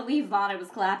better believe Lana was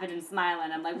clapping and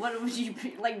smiling. I'm like, what was you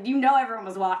like? You know, everyone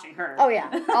was watching her. Oh yeah,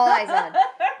 all eyes on.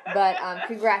 But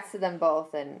congrats to them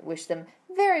both, and wish them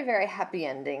very, very happy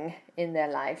ending in their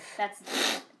life.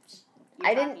 That's.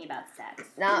 I You're didn't- talking about sex.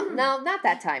 No, not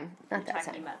that time. Not You're that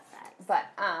talking time. about sex. But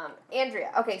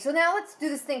Andrea, okay, so now let's do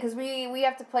this thing because we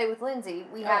have to play with Lindsay.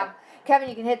 We have Kevin.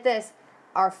 You can hit this.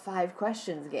 Our 5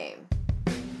 questions game.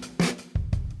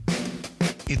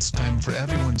 It's time for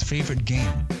everyone's favorite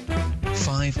game.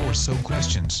 5 or so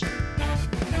questions.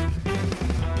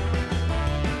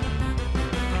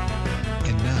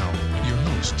 And now, your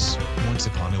hosts, Once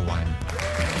Upon a While.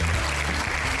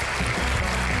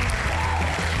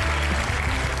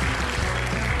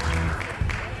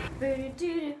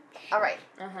 Do-do-do-do. All right.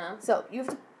 Uh-huh. So you have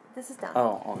to. This is done.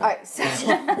 Oh, okay. All right. So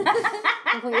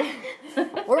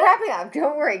we're wrapping up.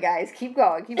 Don't worry, guys. Keep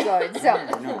going. Keep going. So,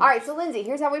 all right. So Lindsay,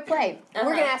 here's how we play. We're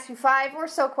gonna ask you 5 or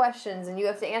so questions, and you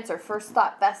have to answer first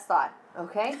thought, best thought.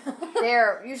 Okay?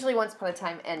 They're usually Once Upon a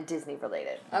Time and Disney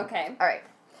related. Okay. All right.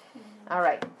 All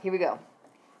right. Here we go.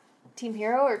 Team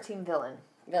hero or team villain?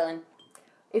 Villain.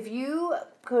 If you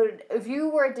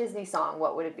were a Disney song,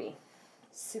 what would it be?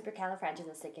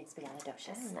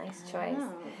 Supercalifragilisticexpialidocious. Nice choice.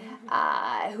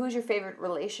 Who's your favorite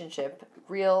relationship,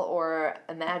 real or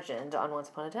imagined, on Once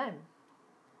Upon a Time?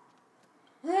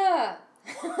 There's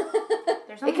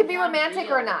It only could be one romantic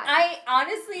real. or not. I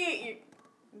honestly,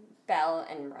 Belle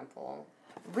and Rumpel.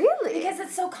 Really? Because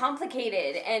it's so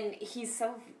complicated, and he's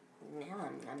so...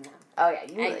 Oh yeah,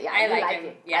 you I like like him.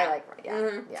 it. Yeah. I like him. Yeah,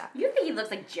 Mhm. yeah. You think he looks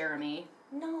like Jeremy?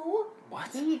 No. What?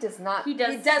 He does not. He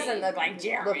doesn't look like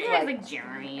Jeremy. look He looks like- like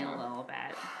Jeremy a little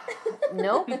bit.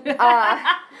 Nope.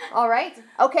 All right.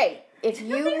 Okay. If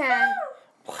you had.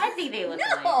 I think they look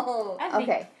alike. No. I think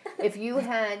Okay. If you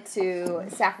had to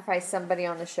sacrifice somebody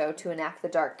on the show to enact the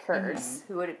dark curse,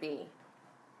 who would it be?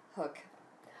 Hook.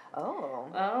 Oh.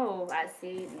 Oh, I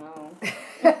see. No.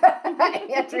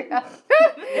 Andrea.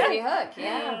 It'd be Hook,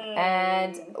 yeah.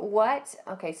 And what?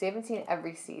 Okay, so you haven't seen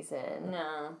every season.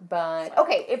 No. But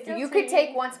okay, if you could Guilty.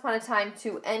 take Once Upon a Time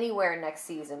to anywhere next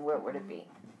season, where would it be?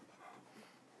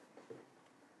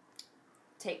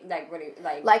 Take, like, what do you,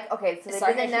 like... Like, okay, so they've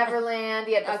Sorry. been in Neverland.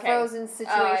 You had the Okay. Frozen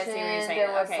situation. Oh, I see what you're saying.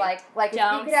 There was Okay. like if you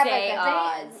Don't could have say like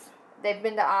a Oz. They've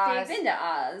been to Oz. They've been to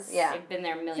Oz. Yeah. They've been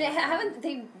there a They million times. haven't...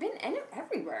 They've been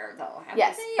everywhere, though, haven't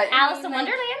Yes, they? but I Alice mean, in like,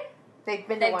 Wonderland? They've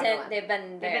been to They've Wonderland. been there.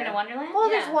 They've been to Wonderland? Well,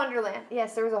 there's Yeah. Wonderland.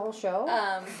 Yes, there was a whole show.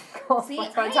 Called See,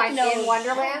 Once Upon a I Time know in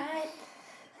Wonderland.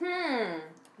 that.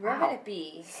 Where Wow. would it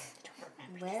be?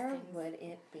 Where would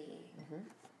it be?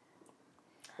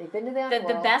 They've been to the The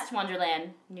Underworld. best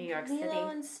Wonderland, New York Lilo City.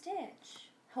 and Stitch.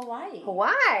 Hawaii.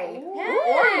 Hawaii. Hey.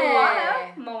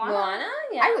 Or Moana. Moana?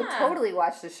 Yeah. I would totally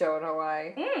watch the show in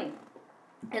Hawaii.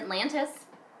 Atlantis.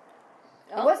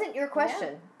 It wasn't your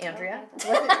question, Andrea. It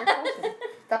wasn't your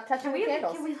question. Stop touching the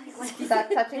candles. Stop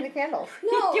touching the candles.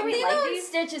 No, Can we Lilo like and these?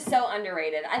 Stitch is so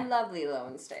underrated. I love Lilo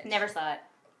and Stitch. Never saw it.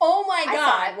 Oh my I saw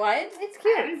god, it. what? It's I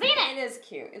cute. haven't seen It it. is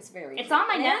cute. It's very It's cute. on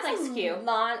my And it has Netflix queue. a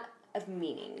lot of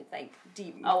meaning, like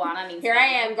deep. Moana means Here I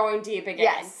family. am going deep again.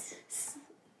 Yes.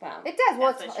 Wow. It does.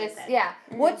 Well, That's what she it's said. yeah.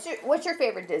 What's your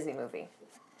favorite Disney movie?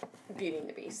 Beauty and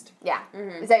the Beast. Yeah.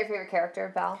 Mhm. Is that your favorite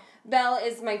character, Belle? Belle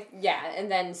is my,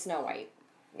 and then Snow White.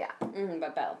 Yeah.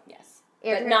 But Belle, yes.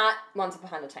 Andrea? But not Once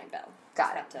Upon a Time Belle.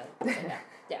 Got Just have to say that.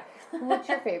 Yeah. What's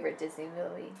your favorite Disney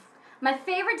movie? My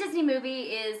favorite Disney movie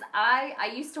is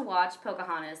I used to watch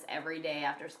Pocahontas every day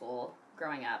after school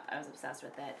growing up. I was obsessed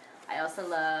with it. I also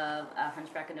love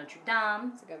Hunchback of Notre Dame,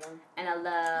 That's a good one. and I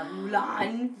love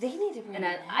Mulan. They need to bring And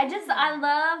that I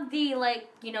love the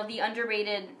the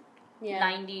underrated Yeah.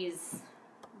 90s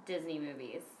Disney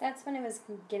movies. That's when it was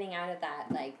getting out of that,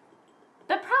 like,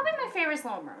 But probably my favorite is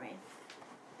Little Mermaid.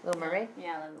 Little Mermaid.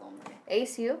 Yeah, I love Little Mermaid.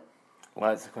 Ace, you?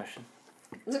 What's the question?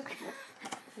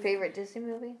 Favorite Disney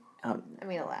movie? Um, I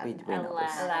mean, Aladdin. we know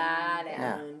this. Aladdin.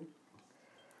 Yeah.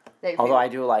 That your Although favorite? I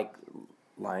do like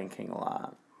Lion King a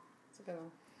lot. That's a good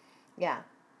one. Yeah.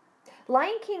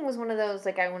 Lion King was one of those,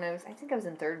 like, I think I was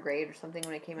in 3rd grade or something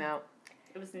when it came out.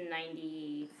 It was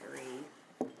 93.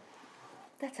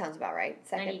 That sounds about right.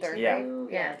 2nd, 3rd 92?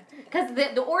 grade. Yeah. Because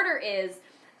the order is,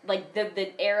 like,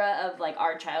 the era of, like,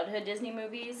 our childhood Disney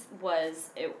movies was...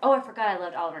 I forgot I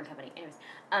loved Oliver and Company.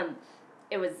 Anyways,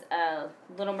 it was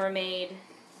Little Mermaid,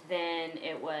 then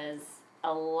it was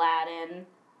Aladdin,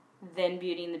 then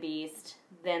Beauty and the Beast,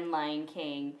 then Lion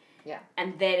King. Yeah.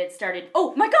 And then it started...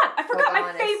 Oh, my God! I forgot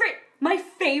Pocahontas. my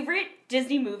favorite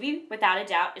Disney movie, without a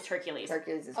doubt, is Hercules.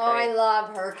 Hercules is great. Oh, I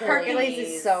love Hercules. Hercules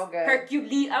is so good.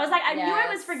 Hercules. I was like, I knew I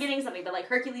was Yes. forgetting something, but like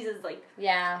Hercules is like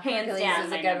Yeah, Hands Hercules down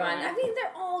is my a good number one. one. I mean,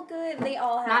 they're all good. They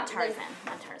all have not like, Tarzan.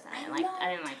 Not Tarzan. I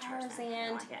didn't like Tarzan. I didn't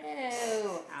Tarzan. like it.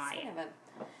 Ew. like Son it. of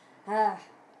a-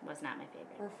 Was not my favorite.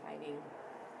 we're fighting.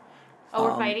 Oh,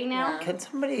 we're fighting now. yeah. Can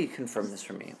somebody confirm this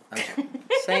for me? I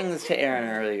was saying this to Aaron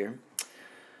earlier.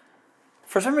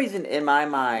 For some reason, in my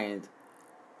mind,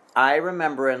 I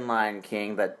remember in Lion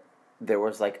King that there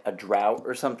was like a drought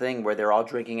or something where they're all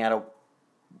drinking at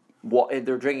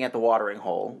they're drinking at the watering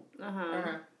hole,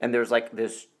 and there's like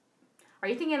this. Are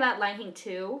you thinking about Lion King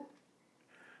 2?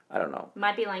 I don't know.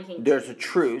 Might be Lion King 2. There's a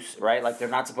truce, right? Like they're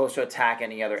not supposed to attack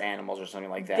any other animals or something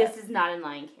like that. This is not in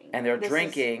Lion King. And they're This is-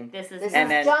 drinking. This is This And is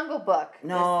then- Jungle Book.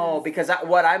 No, because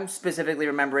what I'm specifically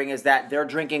remembering is that they're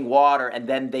drinking water and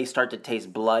then they start to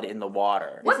taste blood in the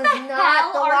water. What This the is not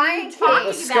hell the are Lion you King. talking The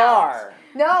about? scar.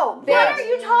 No, What babes. are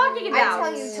you talking I'm about?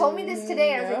 telling you, you told me this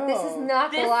today, and I was like, this is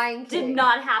not This the Lion King. did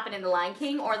not happen in The Lion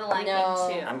King or The Lion No.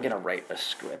 King 2. I'm gonna write a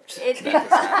script. It- to make this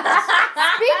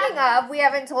happen. Speaking of, we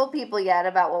haven't told people yet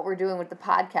about what we're doing with the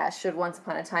podcast. Should Once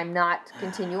Upon a Time not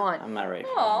continue on? I'm not ready.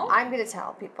 For Aw. I'm going to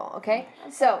tell people, okay?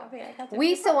 So, happy I got to we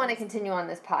be still part want of to continue on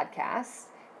this podcast,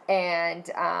 and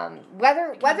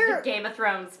whether The Game of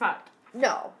Thrones fuck.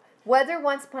 whether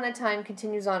Once Upon a Time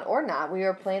continues on or not, we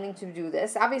are planning to do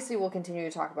this. Obviously, we'll continue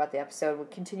to talk about the episode. We'll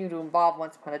continue to involve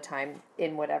Once Upon a Time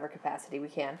in whatever capacity we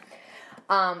can.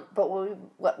 But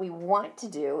what we want to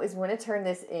do is we want to turn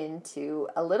this into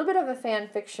a little bit of a fan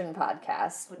fiction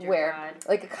podcast, Oh, dear where God.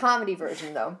 like a comedy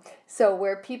version though. So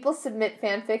where people submit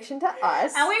fan fiction to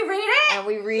us, And we read it? and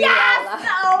we read Yes! it out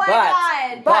loud. Oh my But-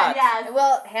 god! but- yes.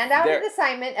 We'll hand out There- an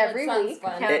assignment every That sounds week.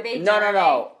 fun. Can it be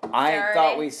No. I dirty,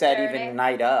 thought we said dirty? even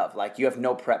night of. Like, you have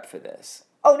no prep for this.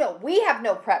 Oh no, we have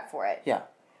no prep for it. Yeah.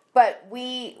 But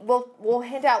we'll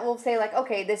hand out. We'll say like,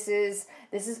 okay, this is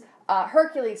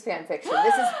Hercules fan fiction.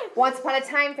 This is Once Upon a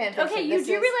Time fan fiction. Okay, you This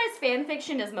do is- realize fan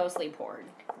fiction is mostly porn.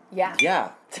 Yeah.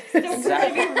 Yeah. So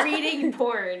Exactly. if you're reading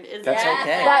porn, is That's that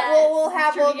okay. But we'll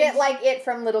Turning get into- like it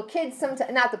from little kids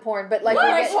sometimes. Not the porn, but like we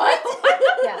What? get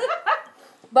What? yeah.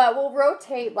 But we'll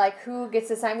rotate like who gets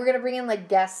assigned. We're gonna bring in like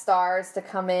guest stars to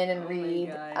come in and read.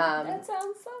 That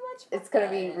sounds so much fun. It's gonna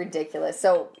be ridiculous.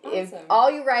 So if Awesome.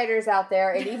 all you writers out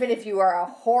there, and even if you are a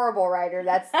horrible writer,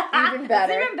 that's even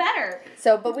better. That's even better.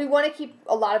 So, but we want to keep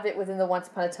a lot of it within the Once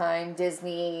Upon a Time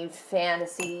Disney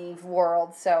fantasy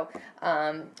world. So,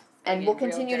 and get we'll real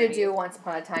continue to dirty. do Once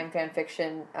Upon a Time fan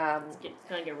fiction, It's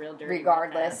gonna get real dirty.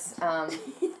 regardless.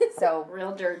 So,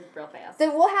 Real dirt, real fast.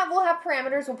 so we'll have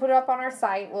parameters. We'll put it up on our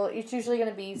site. It's usually going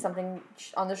to be something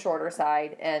on the shorter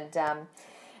side, and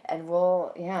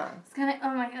we'll It's kind of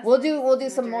oh my god. we'll do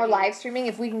some more dirty. live streaming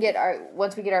if we can get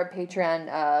once we get our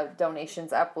Patreon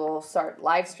donations up. We'll start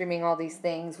live streaming all these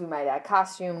things. We might add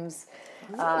costumes.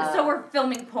 So we're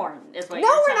filming porn, is what No,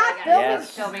 you're we're not telling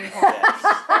filming- us. Filming porn.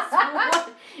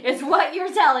 It's what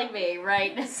you're telling me,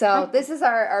 right? So this is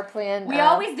our plan. We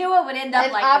always do it would end up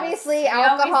and like obviously this. We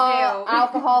always do.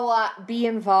 alcohol will be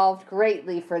involved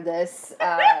greatly for this.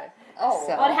 Oh,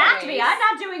 So- Well, it had to be. I'm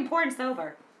not doing porn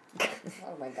sober.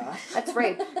 Oh my gosh. That's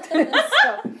rape.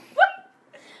 So,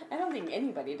 I don't think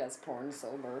anybody does porn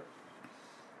sober.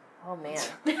 oh man.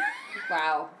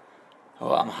 Wow.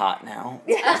 Oh, I'm hot now.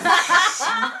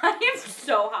 I am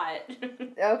so hot.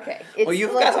 Okay. It's Well,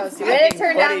 you've a little got a toasty. We had to fucking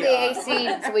turn down hoodie the on.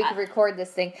 AC so we could record this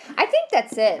thing. I think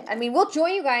that's it. I mean, we'll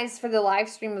join you guys for the live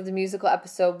stream of the musical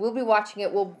episode. We'll be watching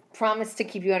it. We'll promise to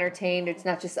keep you entertained. It's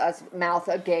not just us mouth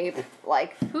agape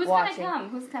like Who's watching. gonna come?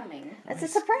 Who's coming? That's a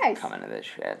surprise. Coming to this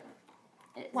shit.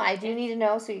 Why? Do you need to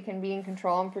know so you can be in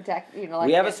control and protect? You know, like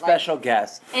We have a like- special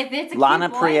guest. If it's a Lana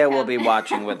cute boy Priya will coming- be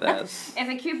watching with us. If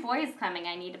a cute boy is coming,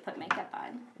 I need to put makeup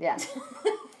on. Yeah.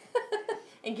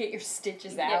 And get your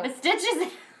stitches Yeah, out. but stitches.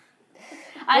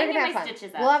 I We're didn't gonna get have my fun.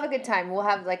 stitches out. We'll have a good time. We'll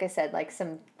have, like I said, like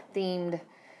some themed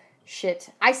shit.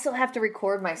 I still have to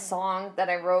record my song that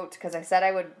I wrote because I said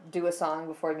I would do a song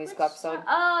before the musical episode.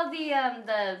 Oh,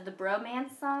 the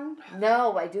bromance song.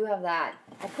 No, I do have that.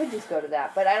 I could just go to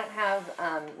that, but I don't have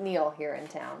Neil here in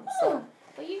town, so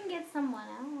But you can get someone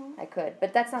else. I could.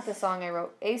 But that's not the song I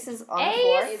wrote. Ace is on the Ace!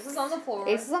 floor. Ace is on the floor.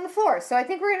 Ace is on the floor. So I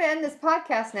think we're going to end this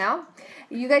podcast now.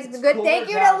 You guys have been good. cooler Thank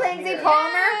you to down Lindsay here. Palmer.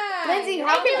 Yeah, Lindsay, you're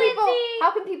how can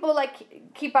welcome. people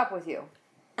like keep up with you?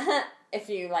 If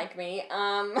you like me.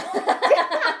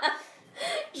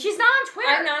 She's not on Twitter.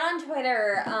 I'm not on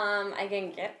Twitter. I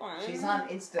can get one.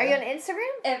 Insta. Are you on Instagram?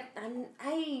 If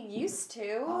I used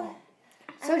to.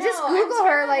 So I just know, Google I'm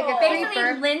her like a terrible. Basically,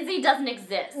 creeper. Lindsay doesn't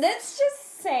exist. Let's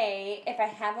just say if I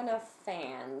have enough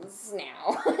fans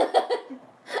now,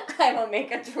 I will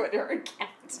make a Twitter account.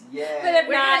 Yeah. But if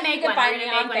We're not, gonna make you can one. find We're me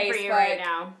gonna on make one Facebook. for you right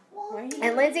now.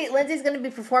 And Lindsay's going to be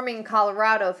performing in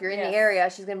Colorado. If you're in Yes. the area,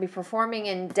 she's going to be performing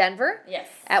in Denver. Yes.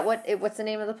 At what's the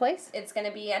name of the place? It's going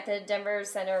to be at the Denver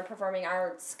Center Performing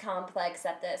Arts Complex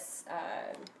at this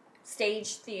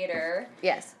stage theater.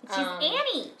 Yes. She's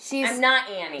Annie. She's I'm not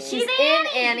Annie. She's She's in Annie.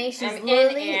 Annie. She's I'm in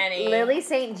Lily Annie. Lily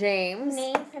St. James.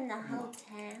 Name from the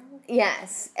hotel.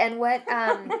 Yes. And what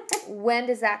when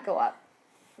does that go up?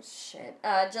 Shit.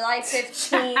 July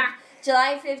 15th.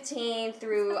 July 15th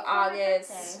through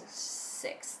August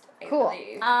 6th. I Cool.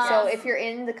 believe. So Yes. if you're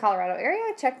in the Colorado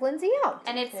area, check Lindsay out.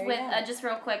 And it's There you with go. just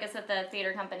real quick. It's with the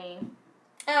theater company.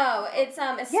 Oh, it's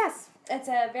Yes. It's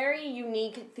a very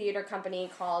unique theater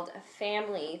company called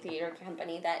Family Theater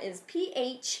Company that is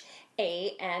PHAMALY,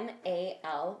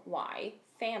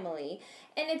 Family.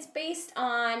 And it's based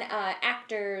on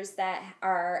actors that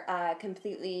are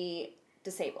completely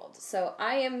disabled. So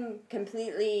I am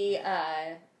completely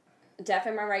deaf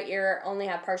in my right ear, only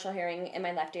have partial hearing in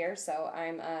my left ear, so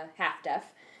I'm half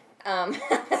deaf.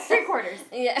 3/4.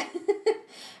 Yeah.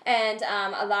 And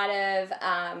a lot of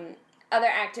other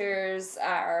actors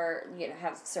are,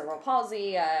 have cerebral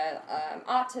palsy,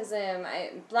 autism,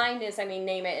 blindness. I mean,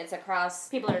 name it. It's across.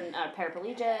 People are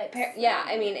paraplegic. Yeah,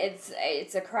 I mean,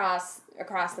 it's across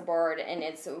the board, and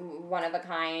it's one of a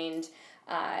kind,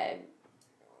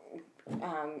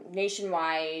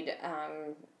 nationwide.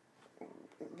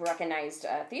 Recognized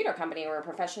theater company. We're a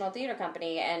professional theater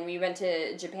company, and we went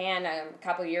to Japan a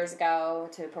couple years ago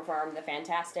to perform The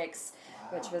Fantastics,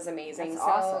 which was amazing. That's so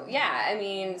awesome. yeah, I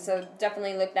mean, so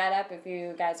definitely look that up if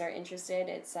you guys are interested.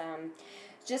 It's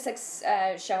just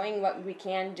showing what we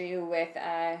can do with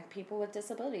people with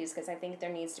disabilities, because I think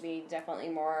there needs to be definitely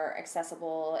more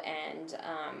accessible and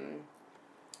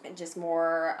just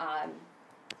more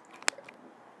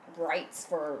rights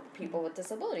for people with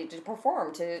disability to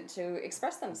perform, to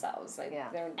express themselves. Like, Yeah.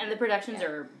 And the productions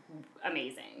are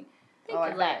amazing. I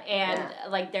bet.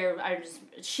 Like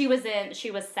she was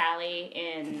Sally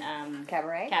in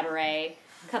Cabaret? Cabaret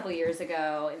a couple years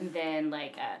ago, and then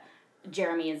like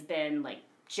Jeremy has been like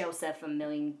Joseph a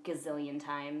million gazillion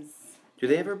times. Do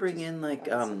they ever bring in like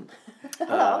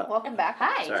Hello, welcome back.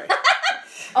 Hi. Sorry.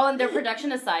 Oh, and their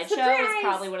production of Sideshow Surprise! is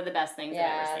probably one of the best things I've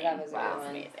ever seen. that was Wow, really it's fun.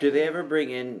 amazing. Do they ever bring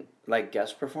in like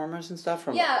guest performers and stuff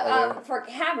from? other... For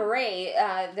Cabaret,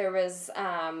 there was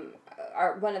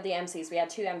one of the MCs. We had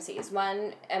two MCs.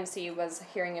 One MC was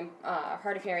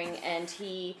hard of hearing, and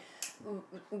he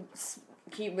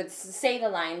would say the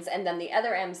lines, and then the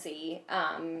other MC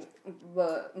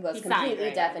was He completely signed,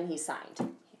 right? deaf, and he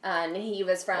signed. And he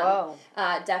was from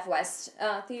Deaf West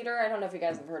Theater. I don't know if you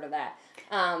guys have heard of that.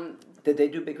 Did they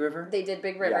do Big River? They did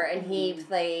Big River, Yeah. and he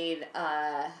played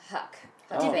Huck.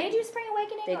 Did they do Spring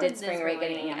Awakening? They or did is Spring this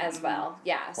Awakening really- as well.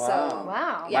 Yeah. Wow. So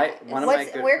Wow. Yeah. One of my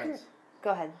good friends.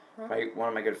 Go ahead. One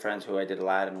of my good friends who I did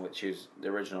Aladdin with, she was the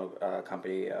original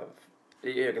company of,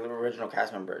 the original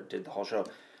cast member, did the whole show.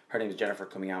 Her name is Jennifer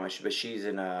Kumiyama, but she's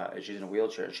in a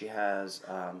wheelchair. She has,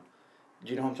 do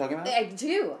you know who I'm talking about? I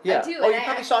do. Yeah. I do. Oh, and you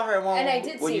probably saw her in one. And I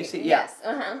did when see. you see, Yes.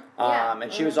 Yeah.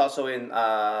 And she was also in,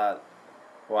 well,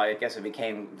 I guess it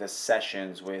became The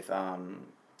Sessions with Helen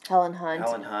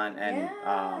Hunt. and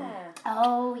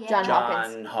Oh yeah. John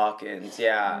John Hawkins.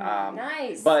 Yeah.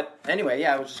 Nice. But anyway,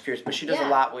 yeah, I was just curious. But she does a Yeah.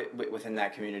 lot within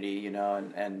that community, and I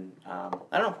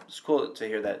don't know. It's cool to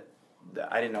hear that.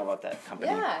 I didn't know about that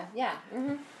company. Yeah. Yeah.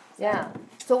 Mm-hmm. Yeah.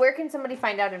 So where can somebody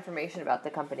find out information about the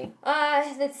company?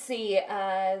 Let's see.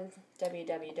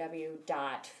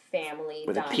 www.family.org.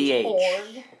 With a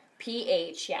PH.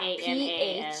 PH. Yeah.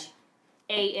 PH.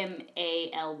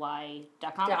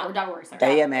 AMALY.com or .org,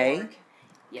 sorry. AMA?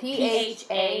 Yeah,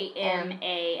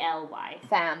 PHAMALY.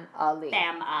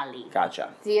 Family.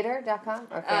 Gotcha. Theater.com?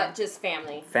 Or Just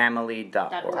family.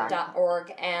 Family.org.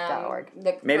 .org. .org.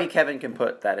 Maybe Kevin can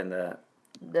put that in the.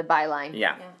 The byline.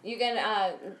 Yeah.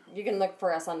 Yeah. You can look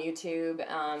for us on YouTube.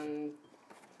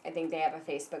 I think they have a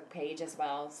Facebook page as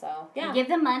well. So yeah. Give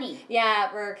them money. Yeah,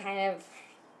 we're kind of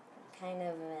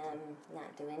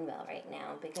not doing well right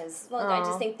now because I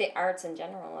just think the arts in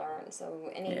general aren't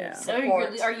so any Yeah. So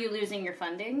support. are you losing your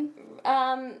funding?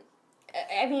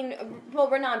 I mean, well,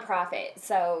 we're nonprofit,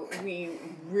 so we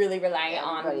really rely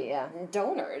on Everybody, yeah.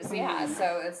 donors. Yeah,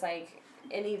 so it's like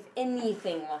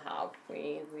anything will help.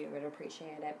 We would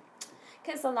appreciate it.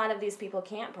 Because a lot of these people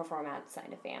can't perform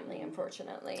outside of family,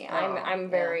 unfortunately. I'm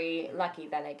very lucky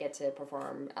that I get to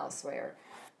perform elsewhere.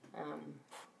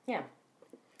 Yeah.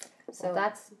 So So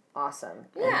that's awesome.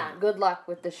 Yeah. And good luck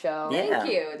with the show. Yeah. thank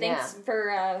you. Thanks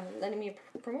for letting me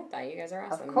promote that. You guys are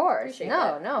awesome. Of course. Appreciate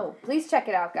No. Please check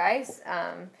it out, guys.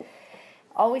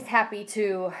 Always happy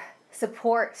to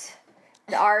support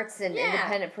the arts and Yeah.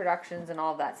 independent productions and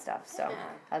all that stuff. So Yeah.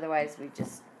 otherwise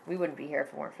we wouldn't be here if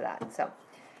it weren't for that. So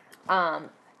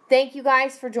thank you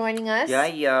guys for joining us.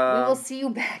 We will see you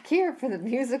back here for the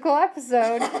musical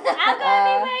episode. I'm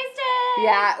gonna be wasted.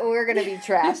 Yeah, we're gonna be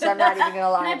trashed. I'm not even gonna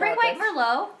lie. Can I bring about White this.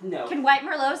 Merlot? No. Can White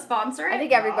Merlot sponsor it? I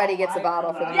think everybody gets a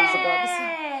bottle for the musical episode.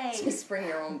 Yay! Just bring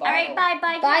your own bottle. All right, bye,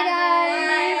 Bye, Kevin.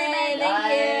 guys.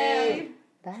 Bye, everybody.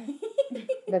 Thank you. Bye.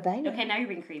 Bye-bye. Okay, now you're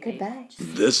being creepy. Goodbye.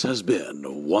 This has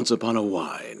been Once Upon a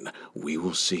Wine. We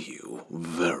will see you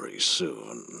very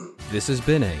soon. This has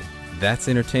been a That's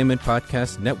Entertainment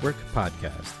Podcast Network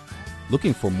podcast.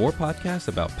 Looking for more podcasts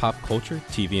about pop culture,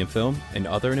 TV and film, and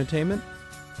other entertainment?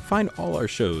 Find all our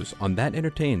shows on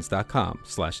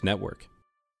thatentertains.com/network.